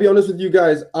 I'll be honest with you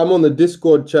guys. I'm on the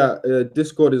Discord chat.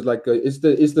 Discord is like it's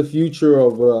the future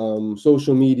of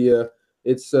social media.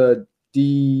 It's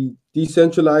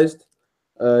decentralized.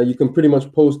 You can pretty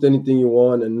much post anything you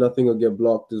want and nothing will get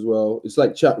blocked as well. It's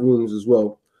like chat rooms as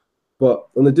well. But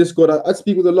on the Discord, I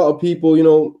speak with a lot of people. You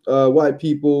know, white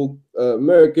people,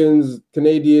 Americans,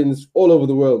 Canadians, all over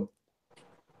the world,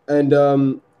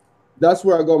 and that's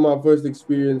where I got my first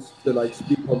experience to like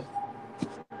speak on.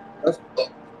 That's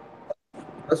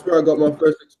that's where I got my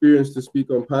first experience to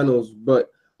speak on panels. But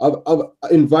I've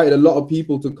invited a lot of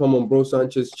people to come on Bro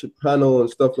Sanchez panel and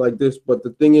stuff like this. But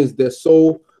the thing is, they're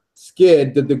so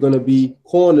scared that they're gonna be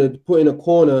cornered, put in a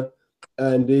corner,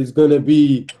 and there's gonna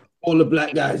be all the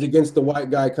black guys against the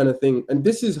white guy kind of thing. And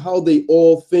this is how they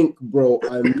all think, bro.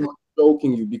 I'm not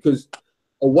joking you, because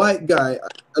a white guy,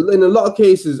 in a lot of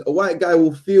cases, a white guy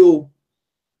will feel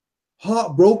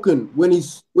heartbroken when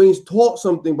he's taught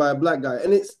something by a black guy,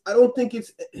 and I don't think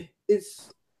it's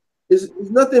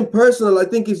nothing personal. I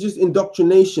think it's just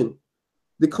indoctrination.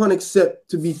 They can't accept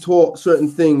to be taught certain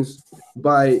things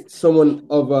by someone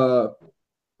of a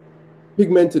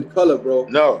pigmented color, bro.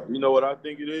 No, you know what I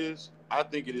think it is? I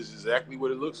think it is exactly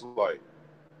what it looks like.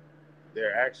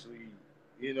 They're actually,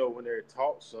 you know, when they're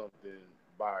taught something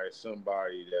by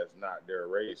somebody that's not their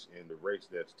race, and the race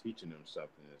that's teaching them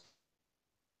something is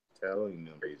telling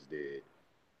them race dead,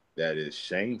 that is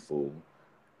shameful,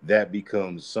 that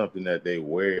becomes something that they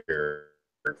wear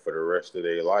for the rest of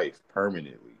their life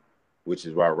permanently, which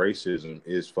is why racism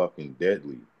is fucking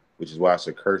deadly, which is why it's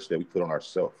a curse that we put on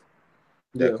ourselves.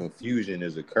 That Yeah, confusion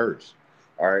is a curse.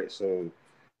 All right, so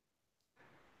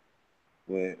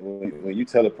when you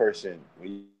tell a person,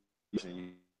 you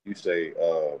say,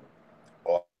 oh,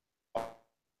 I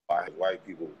have white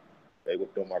people, they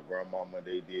whipped on my grandmama,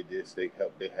 they did this, they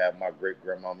have my great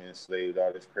grandmama enslaved,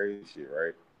 all this crazy shit,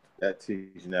 right? That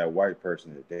teaching that white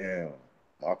person that, damn,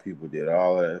 my people did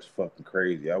all that. That's fucking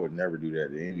crazy. I would never do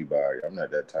that to anybody. I'm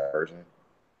not that type of person.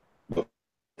 But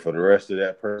for the rest of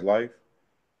that person's life,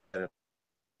 that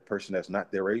person that's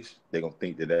not their race, they're gonna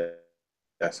think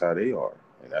that's how they are,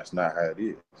 and that's not how it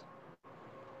is.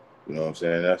 You know what I'm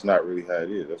saying? That's not really how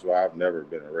it is. That's why I've never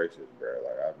been a racist, bro.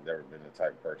 Like I've never been the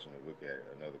type of person to look at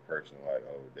another person like,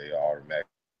 oh, they automatically.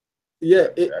 yeah.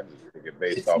 I just think it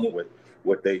based It's off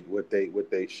what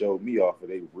they showed me off of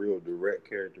their real direct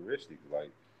characteristics. Like,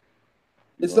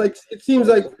 It's like it seems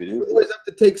like we always have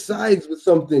to take sides with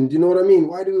something. Do you know what I mean?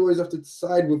 Why do we always have to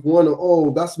side with one? Or,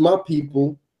 oh, that's my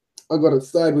people. I got to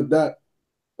side with that.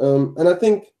 And I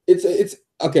think it's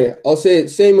okay. I'll say it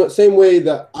same way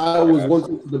that I was once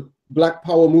into the Black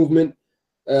Power movement,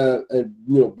 and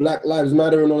Black Lives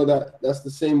Matter and all of that. That's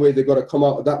the same way they got to come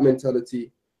out of that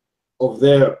mentality of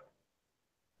their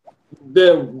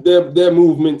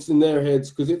movements in their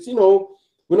heads, because it's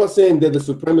we're not saying they're the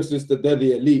supremacists, that they're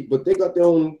the elite, but they got their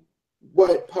own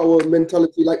white power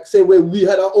mentality, like same way we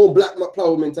had our own Black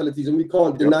power mentalities, and we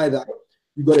can't deny that.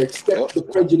 You got to accept the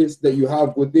prejudice that you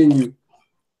have within you.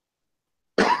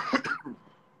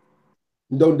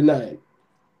 Don't deny it.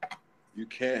 You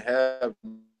can't have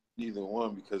neither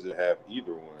one because they have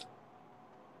either one.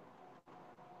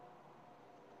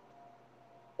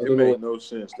 It made no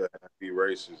sense to be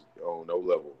racist on no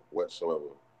level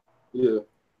whatsoever. Yeah.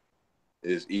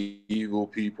 There's evil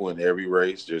people in every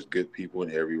race. There's good people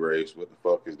in every race. What the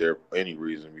fuck is there any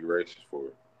reason to be racist for?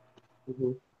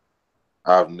 Mm-hmm.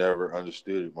 I've never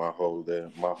understood it my whole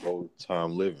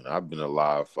time living. I've been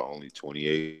alive for only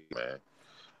 28, man.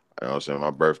 You know what I'm saying?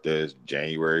 My birthday is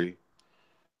January.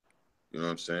 You know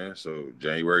what I'm saying? So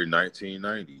January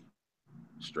 1990,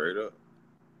 straight up.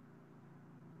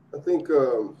 I think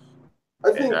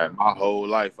my whole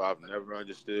life I've never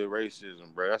understood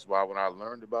racism, bro. That's why when I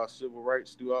learned about civil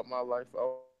rights throughout my life,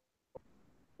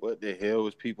 what the hell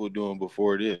was people doing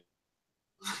before this?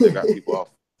 They got people off.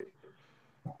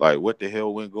 Like, what the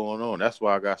hell went going on? That's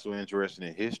why I got so interested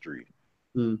in history.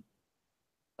 I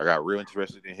got real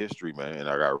interested in history, man, and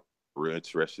I got real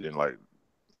interested in like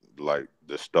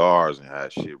the stars and how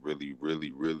shit really,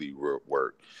 really, really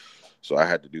work. So I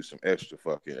had to do some extra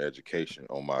fucking education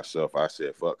on myself. I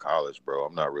said, fuck college, bro.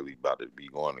 I'm not really about to be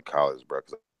going to college, bro,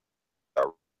 because that's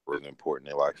really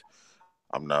important in life.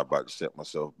 I'm not about to set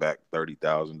myself back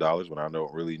 $30,000 when I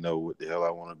don't really know what the hell I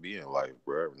want to be in life,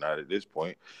 bro. Not at this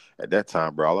point. At that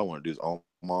time, bro, all I want to do is own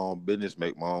my own business,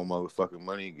 make my own motherfucking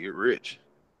money, and get rich.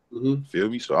 Mm-hmm. Feel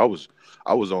me? So I was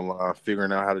online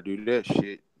figuring out how to do that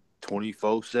shit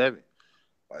 24/7.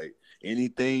 Like,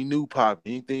 anything new pop,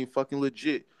 anything fucking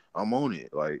legit, I'm on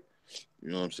it. Like, you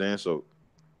know what I'm saying? So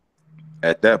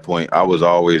at that point, I was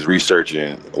always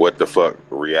researching what the fuck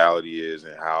reality is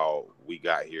and how we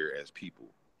got here as people.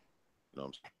 You know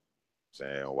what I'm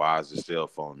saying? Why is the cell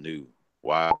phone new?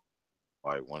 Why,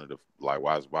 like,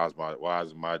 why is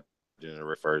my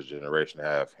first generation to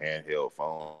have handheld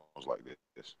phones like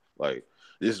this? Like,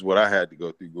 this is what I had to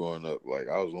go through growing up. Like,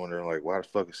 I was wondering, like, why the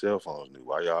fucking cell phones new?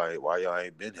 Why y'all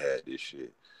ain't been had this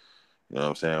shit? You know what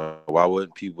I'm saying? Why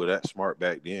wasn't people that smart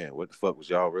back then? What the fuck was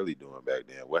y'all really doing back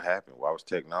then? What happened? Why was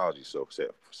technology so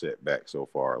set back so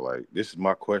far? Like, this is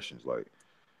my questions. Like,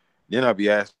 then I'd be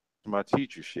asking my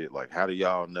teacher shit, like, how do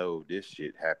y'all know this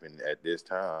shit happened at this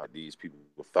time? These people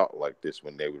thought like this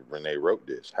when they wrote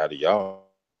this. How do y'all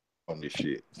on this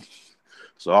shit?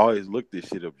 So I always looked at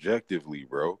shit objectively,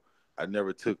 bro. I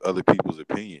never took other people's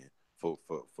opinion for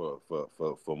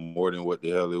more than what the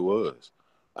hell it was.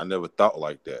 I never thought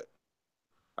like that.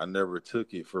 I never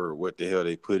took it for what the hell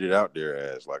they put it out there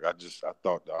as. Like, I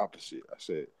thought the opposite. I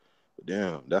said,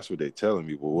 damn, that's what they telling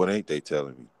me. But what ain't they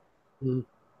telling me? Mm-hmm.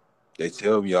 They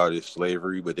tell me all this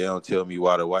slavery, but they don't tell me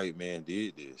why the white man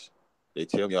did this. They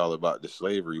tell me all about the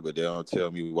slavery, but they don't tell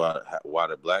me why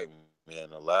the black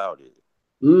man allowed it.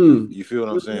 You feel what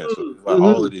I'm saying? So it's like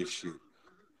all of this shit.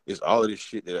 It's all of this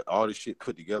shit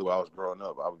put together while I was growing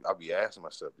up. I'll be asking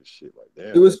myself this shit like,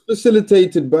 damn. It was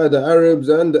facilitated by the Arabs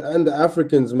and the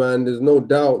Africans, man. There's no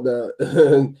doubt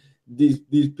that these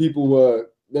people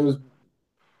there was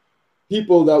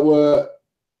people that were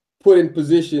put in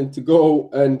position to go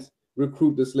and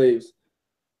recruit the slaves.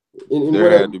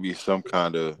 There had to be some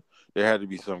kind of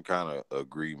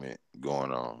agreement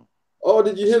going on. Oh,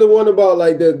 did you hear the one about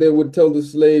like that they would tell the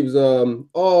slaves,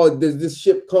 oh, there's this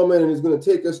ship coming and it's gonna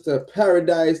take us to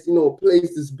paradise, a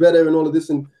place that's better and all of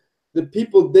this, and the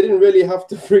people, they didn't really have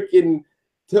to freaking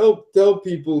tell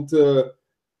people to.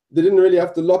 They didn't really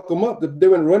have to lock them up. They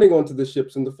went running onto the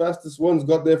ships, and the fastest ones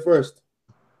got there first,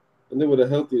 and they were the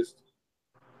healthiest.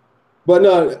 But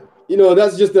no,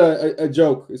 that's just a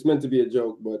joke. It's meant to be a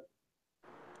joke, but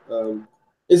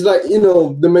it's like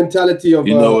the mentality of.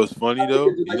 What's funny though?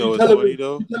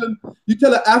 You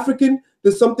tell an African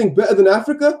there's something better than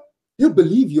Africa, he'll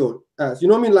believe your ass. You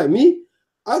know what I mean? Like me,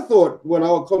 I thought when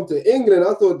I would come to England,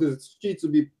 I thought the streets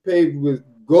would be paved with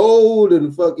gold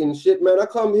and fucking shit, man. I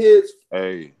come here, it's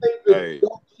hey,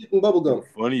 shit and bubblegum. The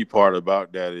funny part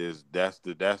about that is that's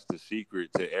the secret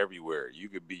to everywhere. You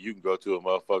can go to a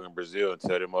motherfucking Brazil and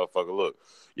tell them motherfucker, look,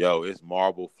 yo, it's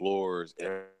marble floors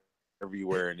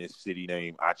everywhere in this city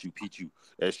named Machu Picchu.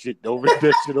 That shit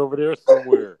over there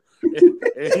somewhere.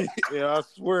 And I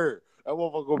swear, that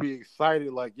motherfucker gonna be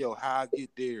excited, like, yo, how I get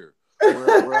there?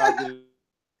 Where I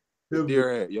get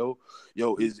there at, yo?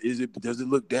 Yo, does it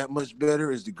look that much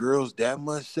better? Is the girls that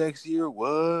much sexier?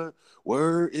 What?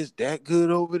 Where is that good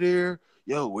over there?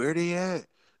 Yo, where they at?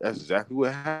 That's exactly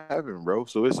what happened, bro.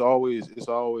 So it's always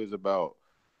about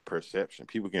perception.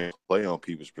 People can play on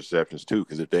people's perceptions too,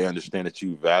 because if they understand that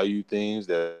you value things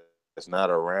that's not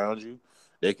around you,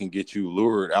 they can get you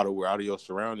lured out of your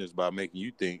surroundings by making you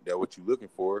think that what you're looking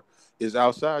for is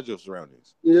outside your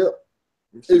surroundings. Yeah,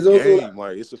 it's a game,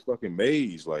 like it's a fucking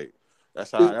maze. Like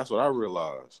that's what I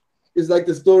realized. It's like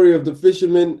the story of the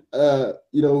fisherman, who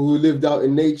lived out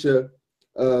in nature.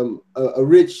 A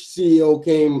rich CEO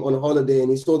came on a holiday and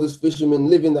he saw this fisherman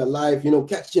living that life,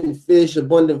 catching fish,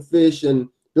 abundant fish, and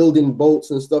building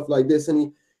boats and stuff like this.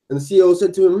 And the CEO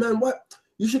said to him, "Man, what?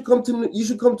 You should come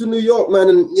to New York, man,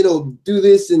 and do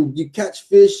this, and you catch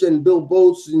fish and build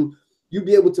boats, and you'll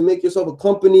be able to make yourself a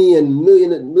company and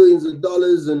millions of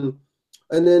dollars." And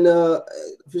then the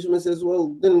fisherman says,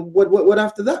 "Well, then what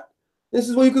after that?" This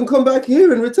is where you can come back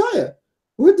here and retire.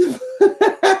 What the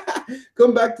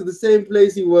come back to the same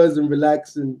place he was and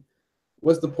relax. And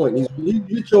what's the point? He's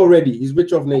rich already. He's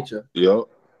rich of nature. Yep.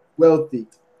 Wealthy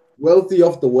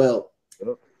off the well.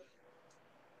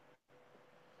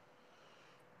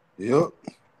 Yep.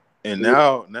 And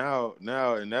now,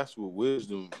 and that's what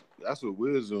wisdom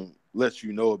lets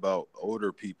you know about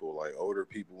older people. Like older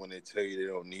people, when they tell you they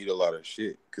don't need a lot of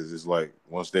shit, because it's like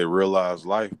once they realize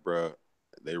life, bruh,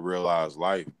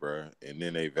 and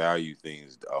then they value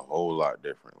things a whole lot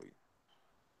differently.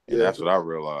 And that's what I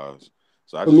realized.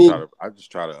 So I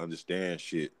just try to understand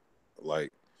shit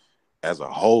like as a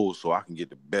whole, so I can get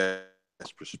the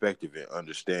best perspective and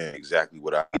understand exactly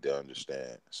what I need to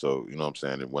understand. So you know what I'm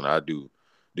saying. And when I do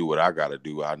what I gotta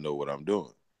do, I know what I'm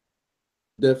doing.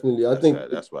 Definitely, I think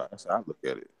that's how I look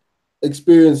at it.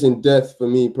 Experiencing death for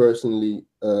me personally,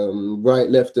 right,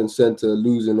 left, and center,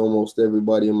 losing almost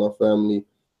everybody in my family.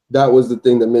 That was the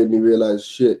thing that made me realize,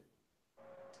 shit.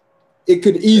 It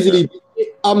could easily be,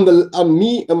 I'm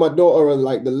me and my daughter are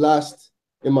like the last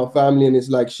in my family, and it's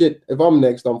like, shit, if I'm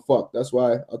next, I'm fucked. That's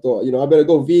why I thought, I better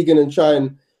go vegan and try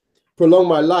and prolong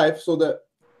my life, so that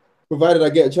provided I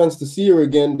get a chance to see her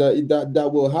again, that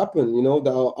will happen, that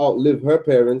I'll outlive her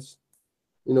parents,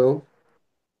 And,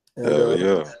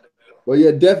 yeah. But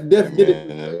yeah, death did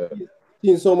it.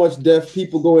 Seeing so much death,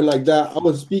 people going like that. I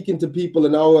was speaking to people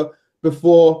an hour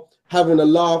before, having a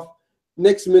laugh.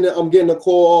 Next minute, I'm getting a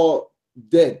call,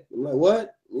 dead. I'm like,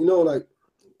 what? Like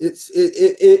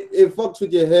it fucks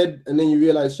with your head, and then you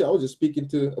realize, shit, I was just speaking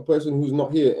to a person who's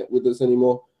not here with us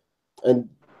anymore, and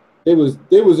they was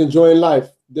enjoying life.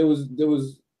 There was,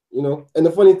 And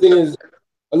the funny thing is,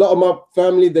 a lot of my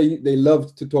family, they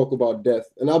loved to talk about death,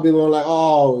 and I'll be going like,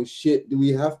 oh shit, do we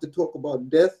have to talk about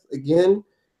death again?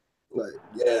 Like,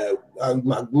 yeah,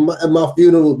 my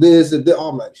funeral, this and that.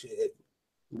 Oh my shit.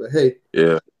 But hey,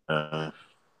 yeah,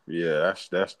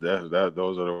 that's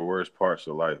those are the worst parts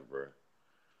of life, bro.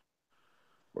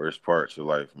 Worst parts of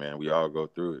life, man. We all go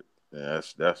through it. Yeah,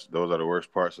 those are the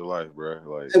worst parts of life, bro.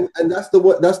 Like, and that's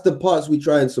the parts we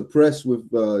try and suppress with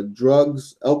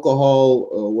drugs, alcohol,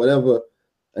 or whatever.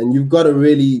 And you've got to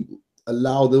really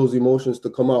allow those emotions to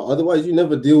come out. Otherwise, you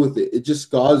never deal with it. It just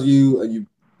scars you, and you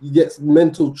get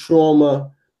mental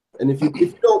trauma. And if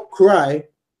you don't cry,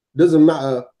 doesn't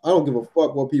matter. I don't give a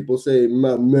fuck what people say.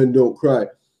 Men don't cry,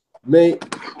 mate.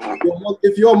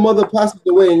 If your mother passes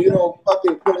away and you don't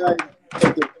fucking cry,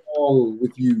 something's wrong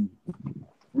with you.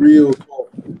 Real talk,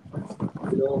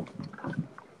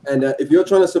 And if you're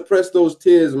trying to suppress those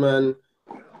tears, man,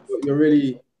 you're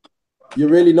really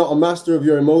not a master of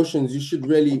your emotions. You should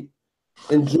really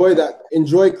enjoy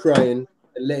crying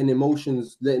and letting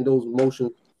those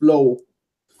emotions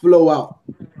flow out.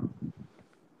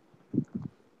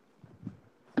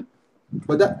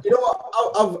 But that,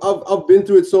 I've been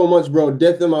through it so much, bro.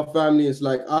 Death in my family is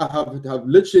like, I have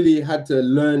literally had to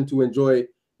learn to enjoy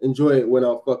it when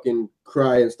I fucking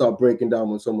cry and start breaking down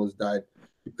when someone's died,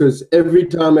 because every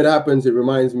time it happens, it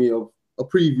reminds me of a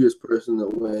previous person that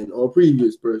went,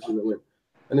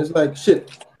 and it's like,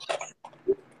 shit.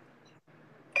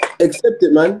 Accept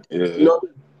it, man. Yeah.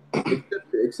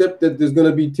 Accept that there's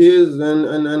gonna be tears,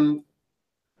 and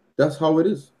that's how it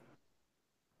is.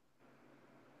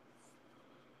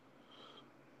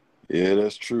 Yeah,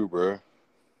 that's true, bro.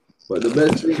 But the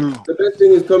best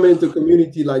thing is coming into a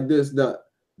community like this that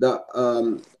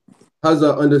has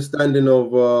an understanding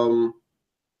of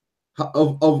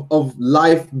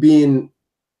life being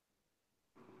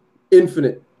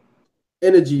infinite.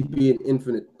 energy being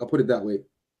infinite. I'll put it that way.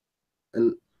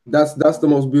 And that's the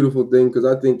most beautiful thing, because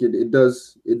I think it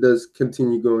does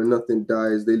continue going. Nothing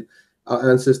dies.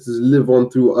 Our ancestors live on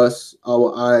through us,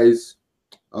 our eyes,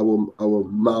 our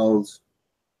mouths,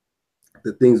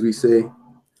 the things we say,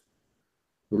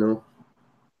 and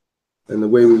the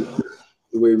way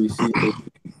we see things.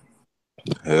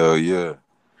 Hell yeah.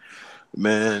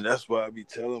 Man, that's why I be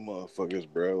telling motherfuckers,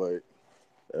 bro, like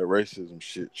that racism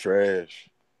shit trash.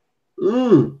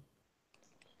 I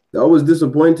was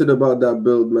disappointed about that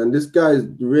build, man. This guy's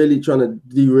really trying to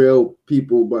derail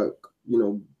people, but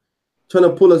trying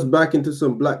to pull us back into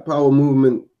some Black Power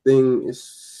movement thing is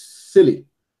silly.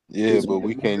 Yeah, but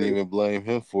we can't even blame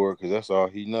him for it, because that's all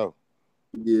he know.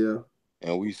 Yeah.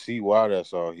 And we see why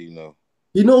that's all he know.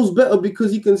 He knows better,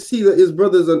 because he can see that his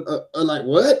brothers are like,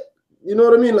 what? You know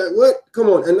what I mean? Like, what? Come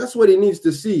on. And that's what he needs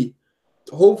to see.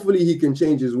 Hopefully he can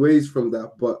change his ways from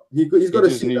that, but he's got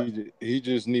to see that. He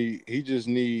just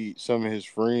need some of his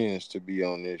friends to be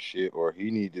on this shit, or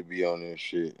he need to be on this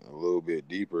shit a little bit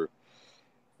deeper.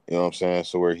 You know what I'm saying?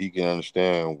 So where he can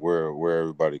understand where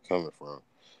everybody coming from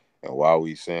and why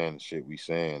we saying the shit we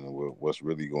saying and what's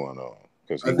really going on,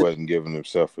 because he wasn't giving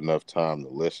himself enough time to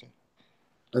listen.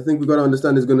 I think we got to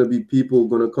understand there's going to be people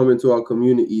going to come into our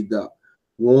community that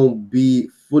won't be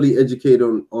fully educated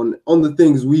on the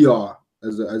things we are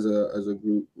as a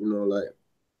group,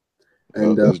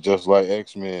 and it's just like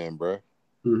X-Men, bro.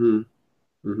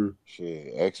 Mm-hmm.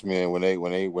 Shit, X-Men, when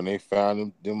they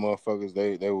found them motherfuckers,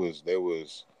 they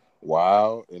was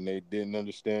wild, and they didn't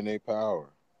understand their power.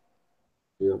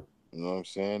 Yeah. You know what I'm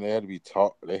saying? They had to be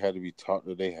taught that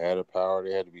they had a power.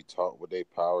 They had to be taught what their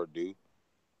power do.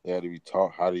 They had to be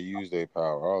taught how to use their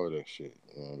power, all of that shit.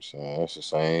 You know what I'm saying? That's the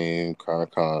same kind of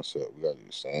concept. We got to do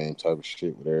the same type of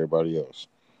shit with everybody else.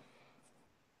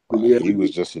 Yeah. He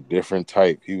was just a different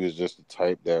type. He was just the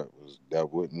type that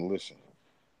wouldn't listen.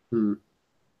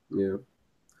 Yeah.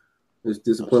 It's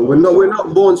disappointing. We're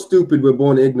not born stupid, we're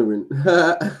born ignorant.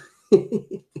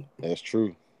 That's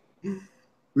true.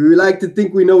 We like to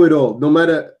think we know it all, no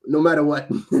matter what.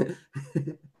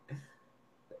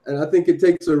 And I think it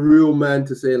takes a real man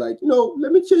to say, like,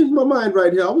 let me change my mind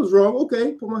right here. I was wrong.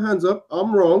 Okay, put my hands up.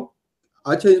 I'm wrong.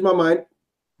 I changed my mind.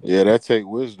 Yeah, that takes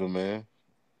wisdom, man.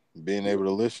 Being able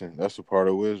to listen, that's a part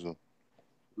of wisdom.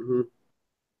 Mm-hmm.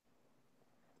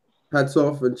 Hats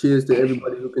off and cheers to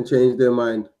everybody who can change their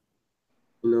mind.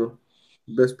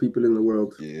 Best people in the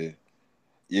world.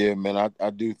 Yeah, man. I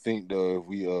do think though, if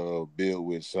we build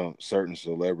with some certain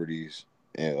celebrities,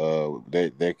 and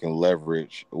they can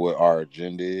leverage what our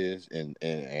agenda is, and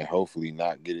hopefully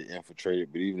not get it infiltrated.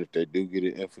 But even if they do get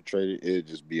it infiltrated, it'll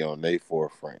just be on their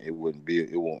forefront. It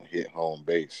won't hit home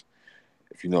base.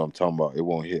 If you know what I'm talking about, it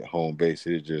won't hit home base.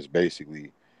 It'll just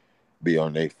basically be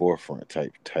on their forefront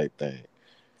type thing.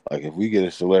 Like if we get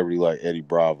a celebrity like Eddie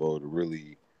Bravo to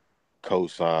really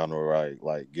co-sign or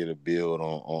like get a build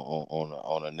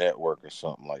on a network or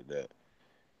something like that,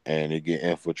 and it get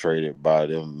infiltrated by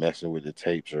them messing with the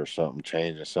tapes or something,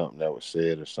 changing something that was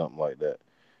said or something like that.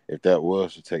 If that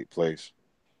was to take place,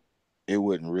 it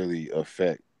wouldn't really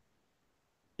affect,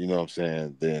 you know what I'm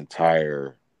saying, the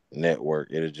entire network.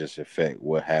 It'll just affect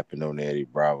what happened on Eddie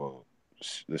Bravo,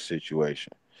 the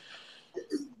situation.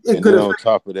 And then on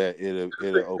top of that, it'll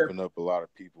open up a lot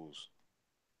of people's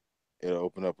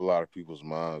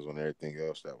minds on everything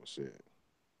else that was said.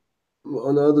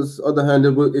 On the other hand,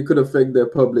 it could affect their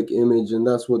public image, and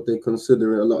that's what they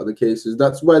consider in a lot of the cases.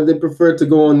 That's why they prefer to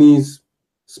go on these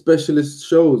specialist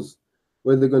shows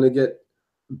where they're gonna get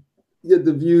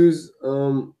the views.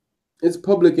 It's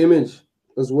public image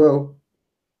as well.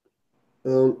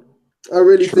 I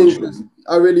really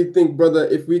think, brother,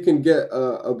 if we can get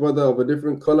a brother of a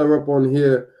different color up on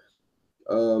here,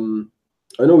 I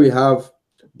know we have,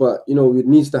 but it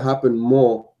needs to happen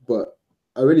more. But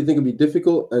I really think it'd be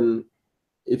difficult, and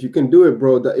if you can do it,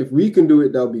 bro, if we can do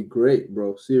it, that'll be great,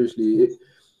 bro. Seriously,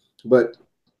 but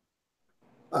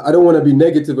I don't want to be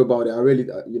negative about it. I really,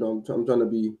 I'm trying to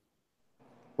be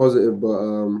positive,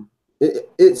 but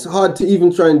it's hard to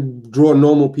even try and draw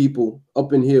normal people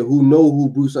up in here who know who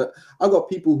Bruce. I got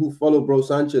people who follow Bro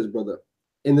Sanchez, brother,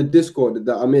 in the Discord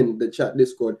that I'm in, the chat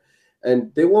Discord,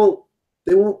 and they won't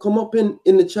come up in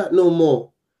the chat no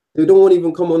more. They don't want to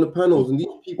even come on the panels, and these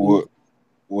people.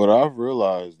 What I've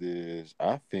realized is,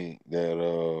 I think that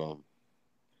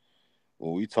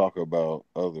when we talk about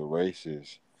other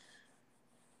races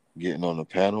getting on the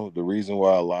panel, the reason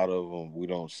why a lot of them, we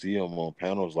don't see them on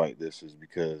panels like this is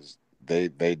because they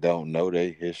don't know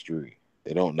their history.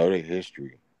 They don't know their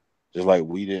history. Just like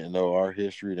we didn't know our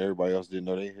history and everybody else didn't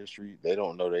know their history, they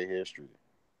don't know their history.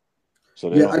 So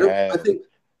they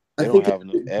They I don't think have it's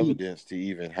enough deep. evidence to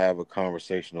even have a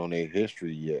conversation on their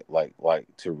history yet, like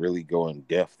to really go in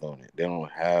depth on it. They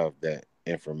don't have that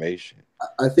information I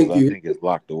because think I think it's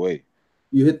locked away.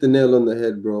 you hit the nail on the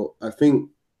head, bro. I think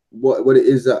what it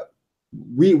is that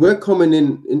we're coming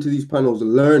into these panels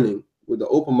learning with an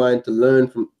open mind to learn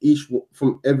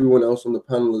from everyone else on the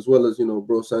panel, as well as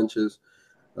Bro Sanchez,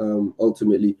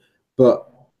 ultimately. But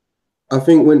I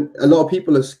think when a lot of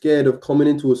people are scared of coming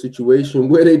into a situation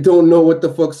where they don't know what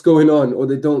the fuck's going on, or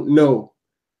they don't know,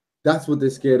 that's what they're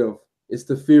scared of. It's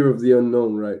the fear of the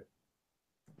unknown, right?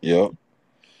 Yep,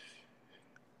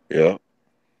 yep,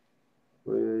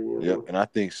 Where, yep. And I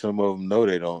think some of them know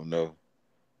they don't know.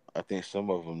 I think some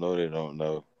of them know they don't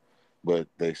know, but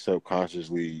they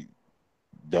subconsciously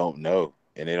don't know,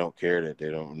 and they don't care that they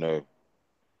don't know.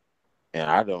 And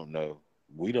I don't know.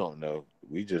 We don't know.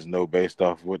 We just know based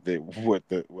off what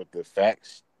the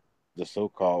facts, the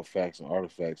so-called facts and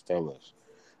artifacts tell us.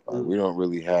 Like we don't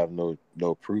really have no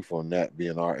proof on that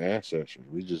being our ancestors.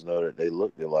 We just know that they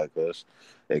looked like us,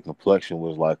 their complexion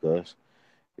was like us.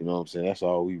 You know what I'm saying? That's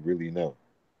all we really know.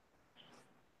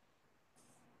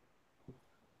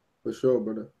 for sure,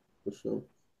 brother, for sure.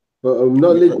 But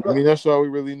not lit. I mean, that's all we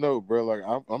really know, bro. Like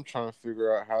I'm trying to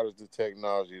figure out how does the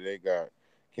technology they got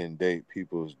can date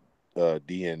people's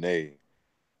DNA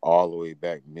all the way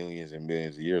back millions and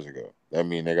millions of years ago. That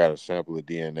mean they got a sample of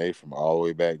DNA from all the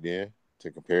way back then to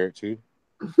compare it to.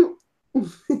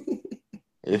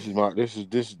 These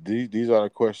are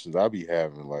the questions I be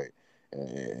having. Like,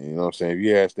 you know what I'm saying? If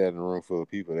you ask that in a room full of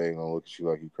people, they ain't gonna look at you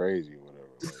like you crazy or whatever.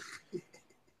 Like,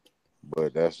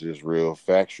 but that's just real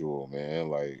factual, man.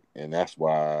 Like, and that's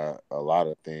why a lot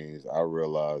of things I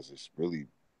realize it's really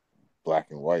black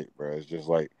and white, bro. It's just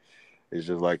like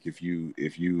if you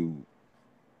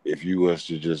was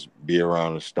to just be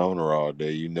around a stoner all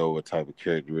day, you know what type of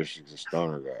characteristics a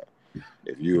stoner got.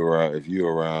 If you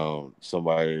around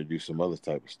somebody to do some other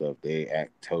type of stuff, they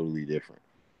act totally different.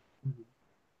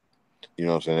 You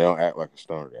know what I'm saying? They don't act like a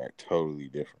stoner. They act totally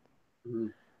different.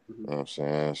 You know what I'm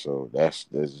saying? So that's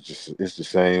just it's the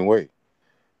same way.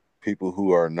 People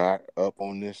who are not up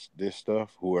on this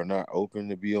stuff, who are not open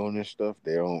to be on this stuff,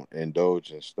 they don't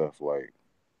indulge in stuff like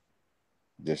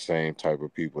the same type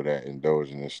of people that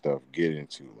indulge in this stuff get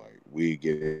into. Like we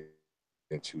get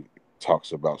into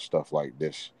talks about stuff like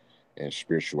this and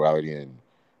spirituality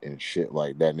and shit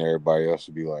like that, and everybody else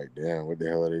would be like, "Damn, what the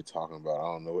hell are they talking about?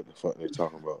 I don't know what the fuck they're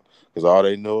talking about," because all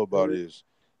they know about is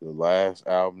the last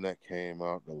album that came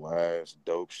out, the last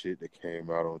dope shit that came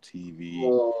out on TV,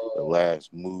 the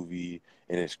last movie,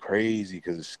 and it's crazy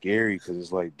because it's scary because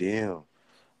it's like, damn,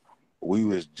 we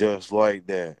was just like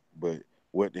that, but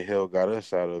what the hell got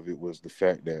us out of it was the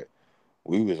fact that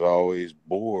we was always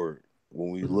bored when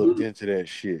we looked into that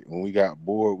shit. When we got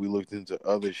bored, we looked into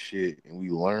other shit and we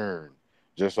learned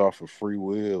just off of free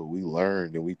will. We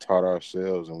learned and we taught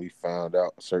ourselves and we found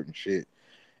out certain shit.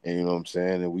 And you know what I'm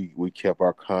saying? And we kept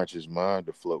our conscious mind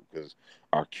afloat because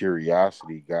our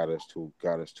curiosity got us to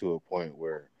a point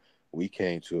where we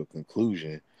came to a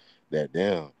conclusion that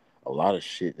damn, a lot of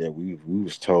shit that we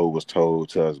was told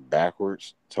to us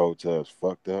backwards, told to us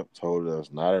fucked up, told us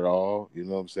not at all, you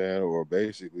know what I'm saying? Or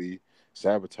basically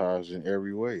sabotaged in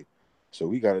every way. So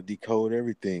we gotta decode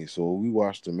everything. So when we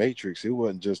watched The Matrix, it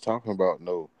wasn't just talking about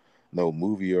no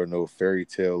movie or no fairy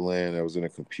tale land that was in a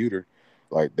computer.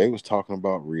 Like they was talking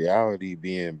about reality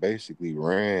being basically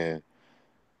ran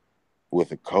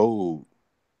with a code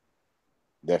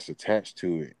that's attached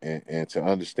to it. And to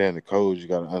understand the code, you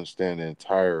got to understand the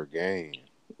entire game.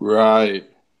 Right.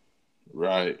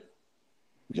 Right.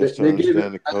 Just to they gave it.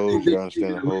 understand the I code, think you they got to gave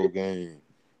understand it the away. whole game.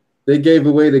 They gave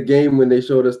away the game when they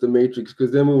showed us the Matrix,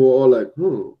 because then we were all like,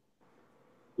 well,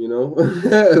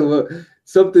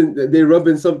 something they're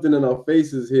rubbing something in our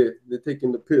faces here. They're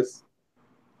taking the piss.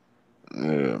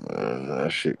 Yeah, man,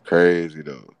 that shit crazy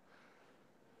though.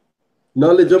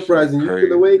 Knowledge That shit uprising. You still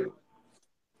crazy. awake?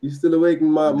 You still awake,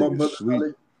 my Nigga brother? sleep.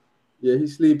 Knowledge? Yeah,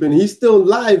 he's sleeping. He's still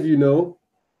live,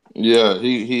 Yeah,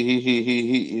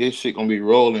 he his shit gonna be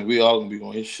rolling. We all gonna be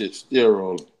on his shit still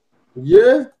rolling.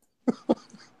 Yeah.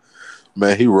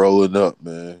 Man, he rolling up,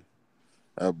 man.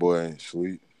 That boy ain't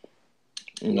sleep.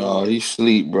 No, he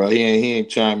sleep, bro. He ain't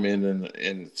chime in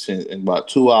about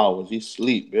 2 hours. He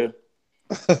sleep, bro.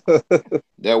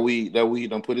 That weed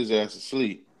done put his ass to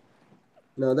sleep.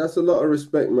 Now that's a lot of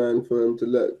respect, man, for him to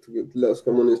let us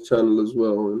come on his channel as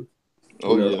well. And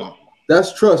Oh yeah.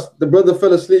 that's trust. The brother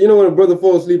fell asleep. When a brother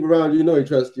falls asleep around you, he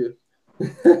trusts you.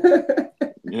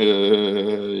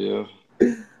 Yeah.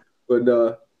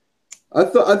 But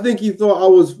I think he thought I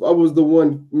was the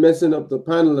one messing up the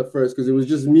panel at first because it was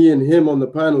just me and him on the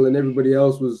panel and everybody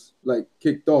else was like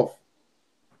kicked off.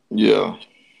 Yeah.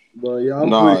 But yeah, I'm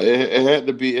Nah, pretty. it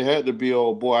had to be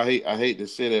old boy. I hate to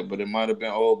say that, but it might have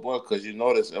been old boy because you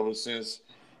notice ever since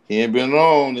he ain't been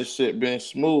on, this shit been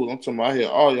smooth. I'm talking about I hear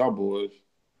all y'all boys.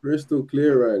 Crystal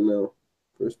clear right now.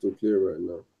 Crystal clear right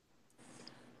now.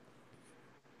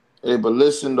 Hey, but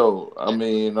listen though, I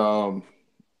mean, I'm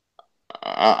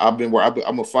a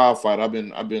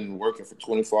firefighter. I've been working for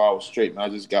 24 hours straight. Man, I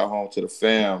just got home to the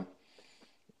fam.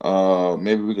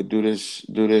 Maybe we could do this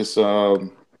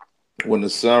when the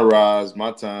sun rise.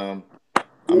 My time.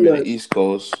 I'm in Yeah, the East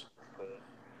Coast.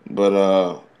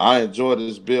 But I enjoy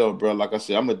this bill, bro. Like I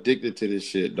said, I'm addicted to this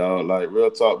shit, dog. Like real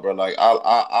talk, bro. Like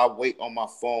I wait on my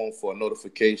phone for a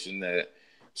notification that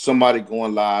somebody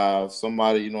going live,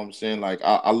 somebody, you know what I'm saying? Like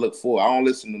I look for. I don't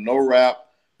listen to no rap.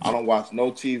 I don't watch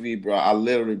no TV, bro. I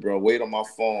literally, bro, wait on my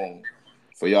phone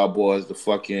for y'all boys to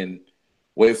fucking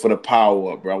wait for the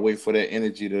power up, bro. I wait for that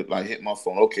energy to like hit my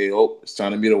phone. Okay, oh, it's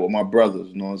time to meet up with my brothers.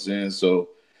 You know what I'm saying? So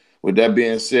with that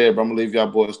being said, bro, I'm gonna leave y'all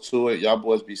boys to it. Y'all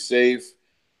boys be safe.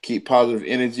 Keep positive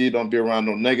energy. Don't be around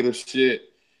no negative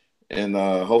shit. And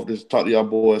hope to talk to y'all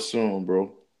boys soon,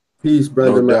 bro. peace, No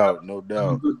Brandon, man. doubt, no Have a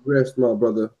doubt. good rest, my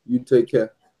brother. You take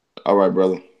care. All right,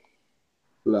 brother.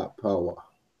 Black power.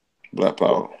 Black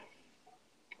Power.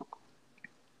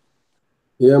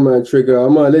 Yeah, man, Trigger.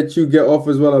 I'm gonna let you get off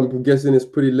as well. I'm guessing it's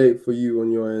pretty late for you on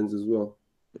your ends as well.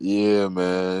 Yeah,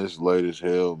 man, it's late as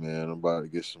hell, man. I'm about to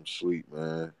get some sleep,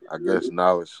 man. I guess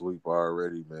knowledge sleep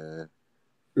already, man.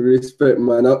 Respect,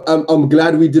 man. I'm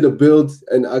glad we did a build,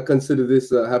 and I consider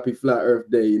this a happy Flat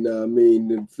Earth Day. You know what I mean?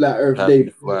 The Flat Earth Happy Day.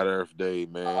 Flat Earth Day,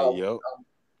 man. I'm Yep.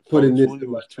 putting this 420 in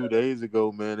my was 2 days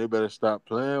ago, man. They better stop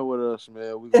playing with us,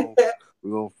 man. We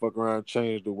gonna fuck around and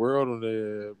change the world on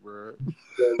their head, bro.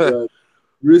 right.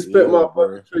 Respect, Yeah, my bro.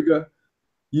 brother, Trigger.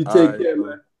 You All take right, care, bro.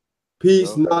 man.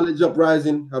 Peace, Yep. knowledge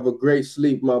uprising. Have a great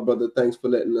sleep, my brother. Thanks for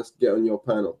letting us get on your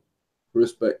panel.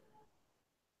 Respect.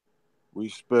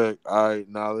 Respect. All right,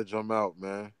 knowledge. I'm out,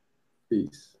 man.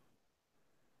 Peace.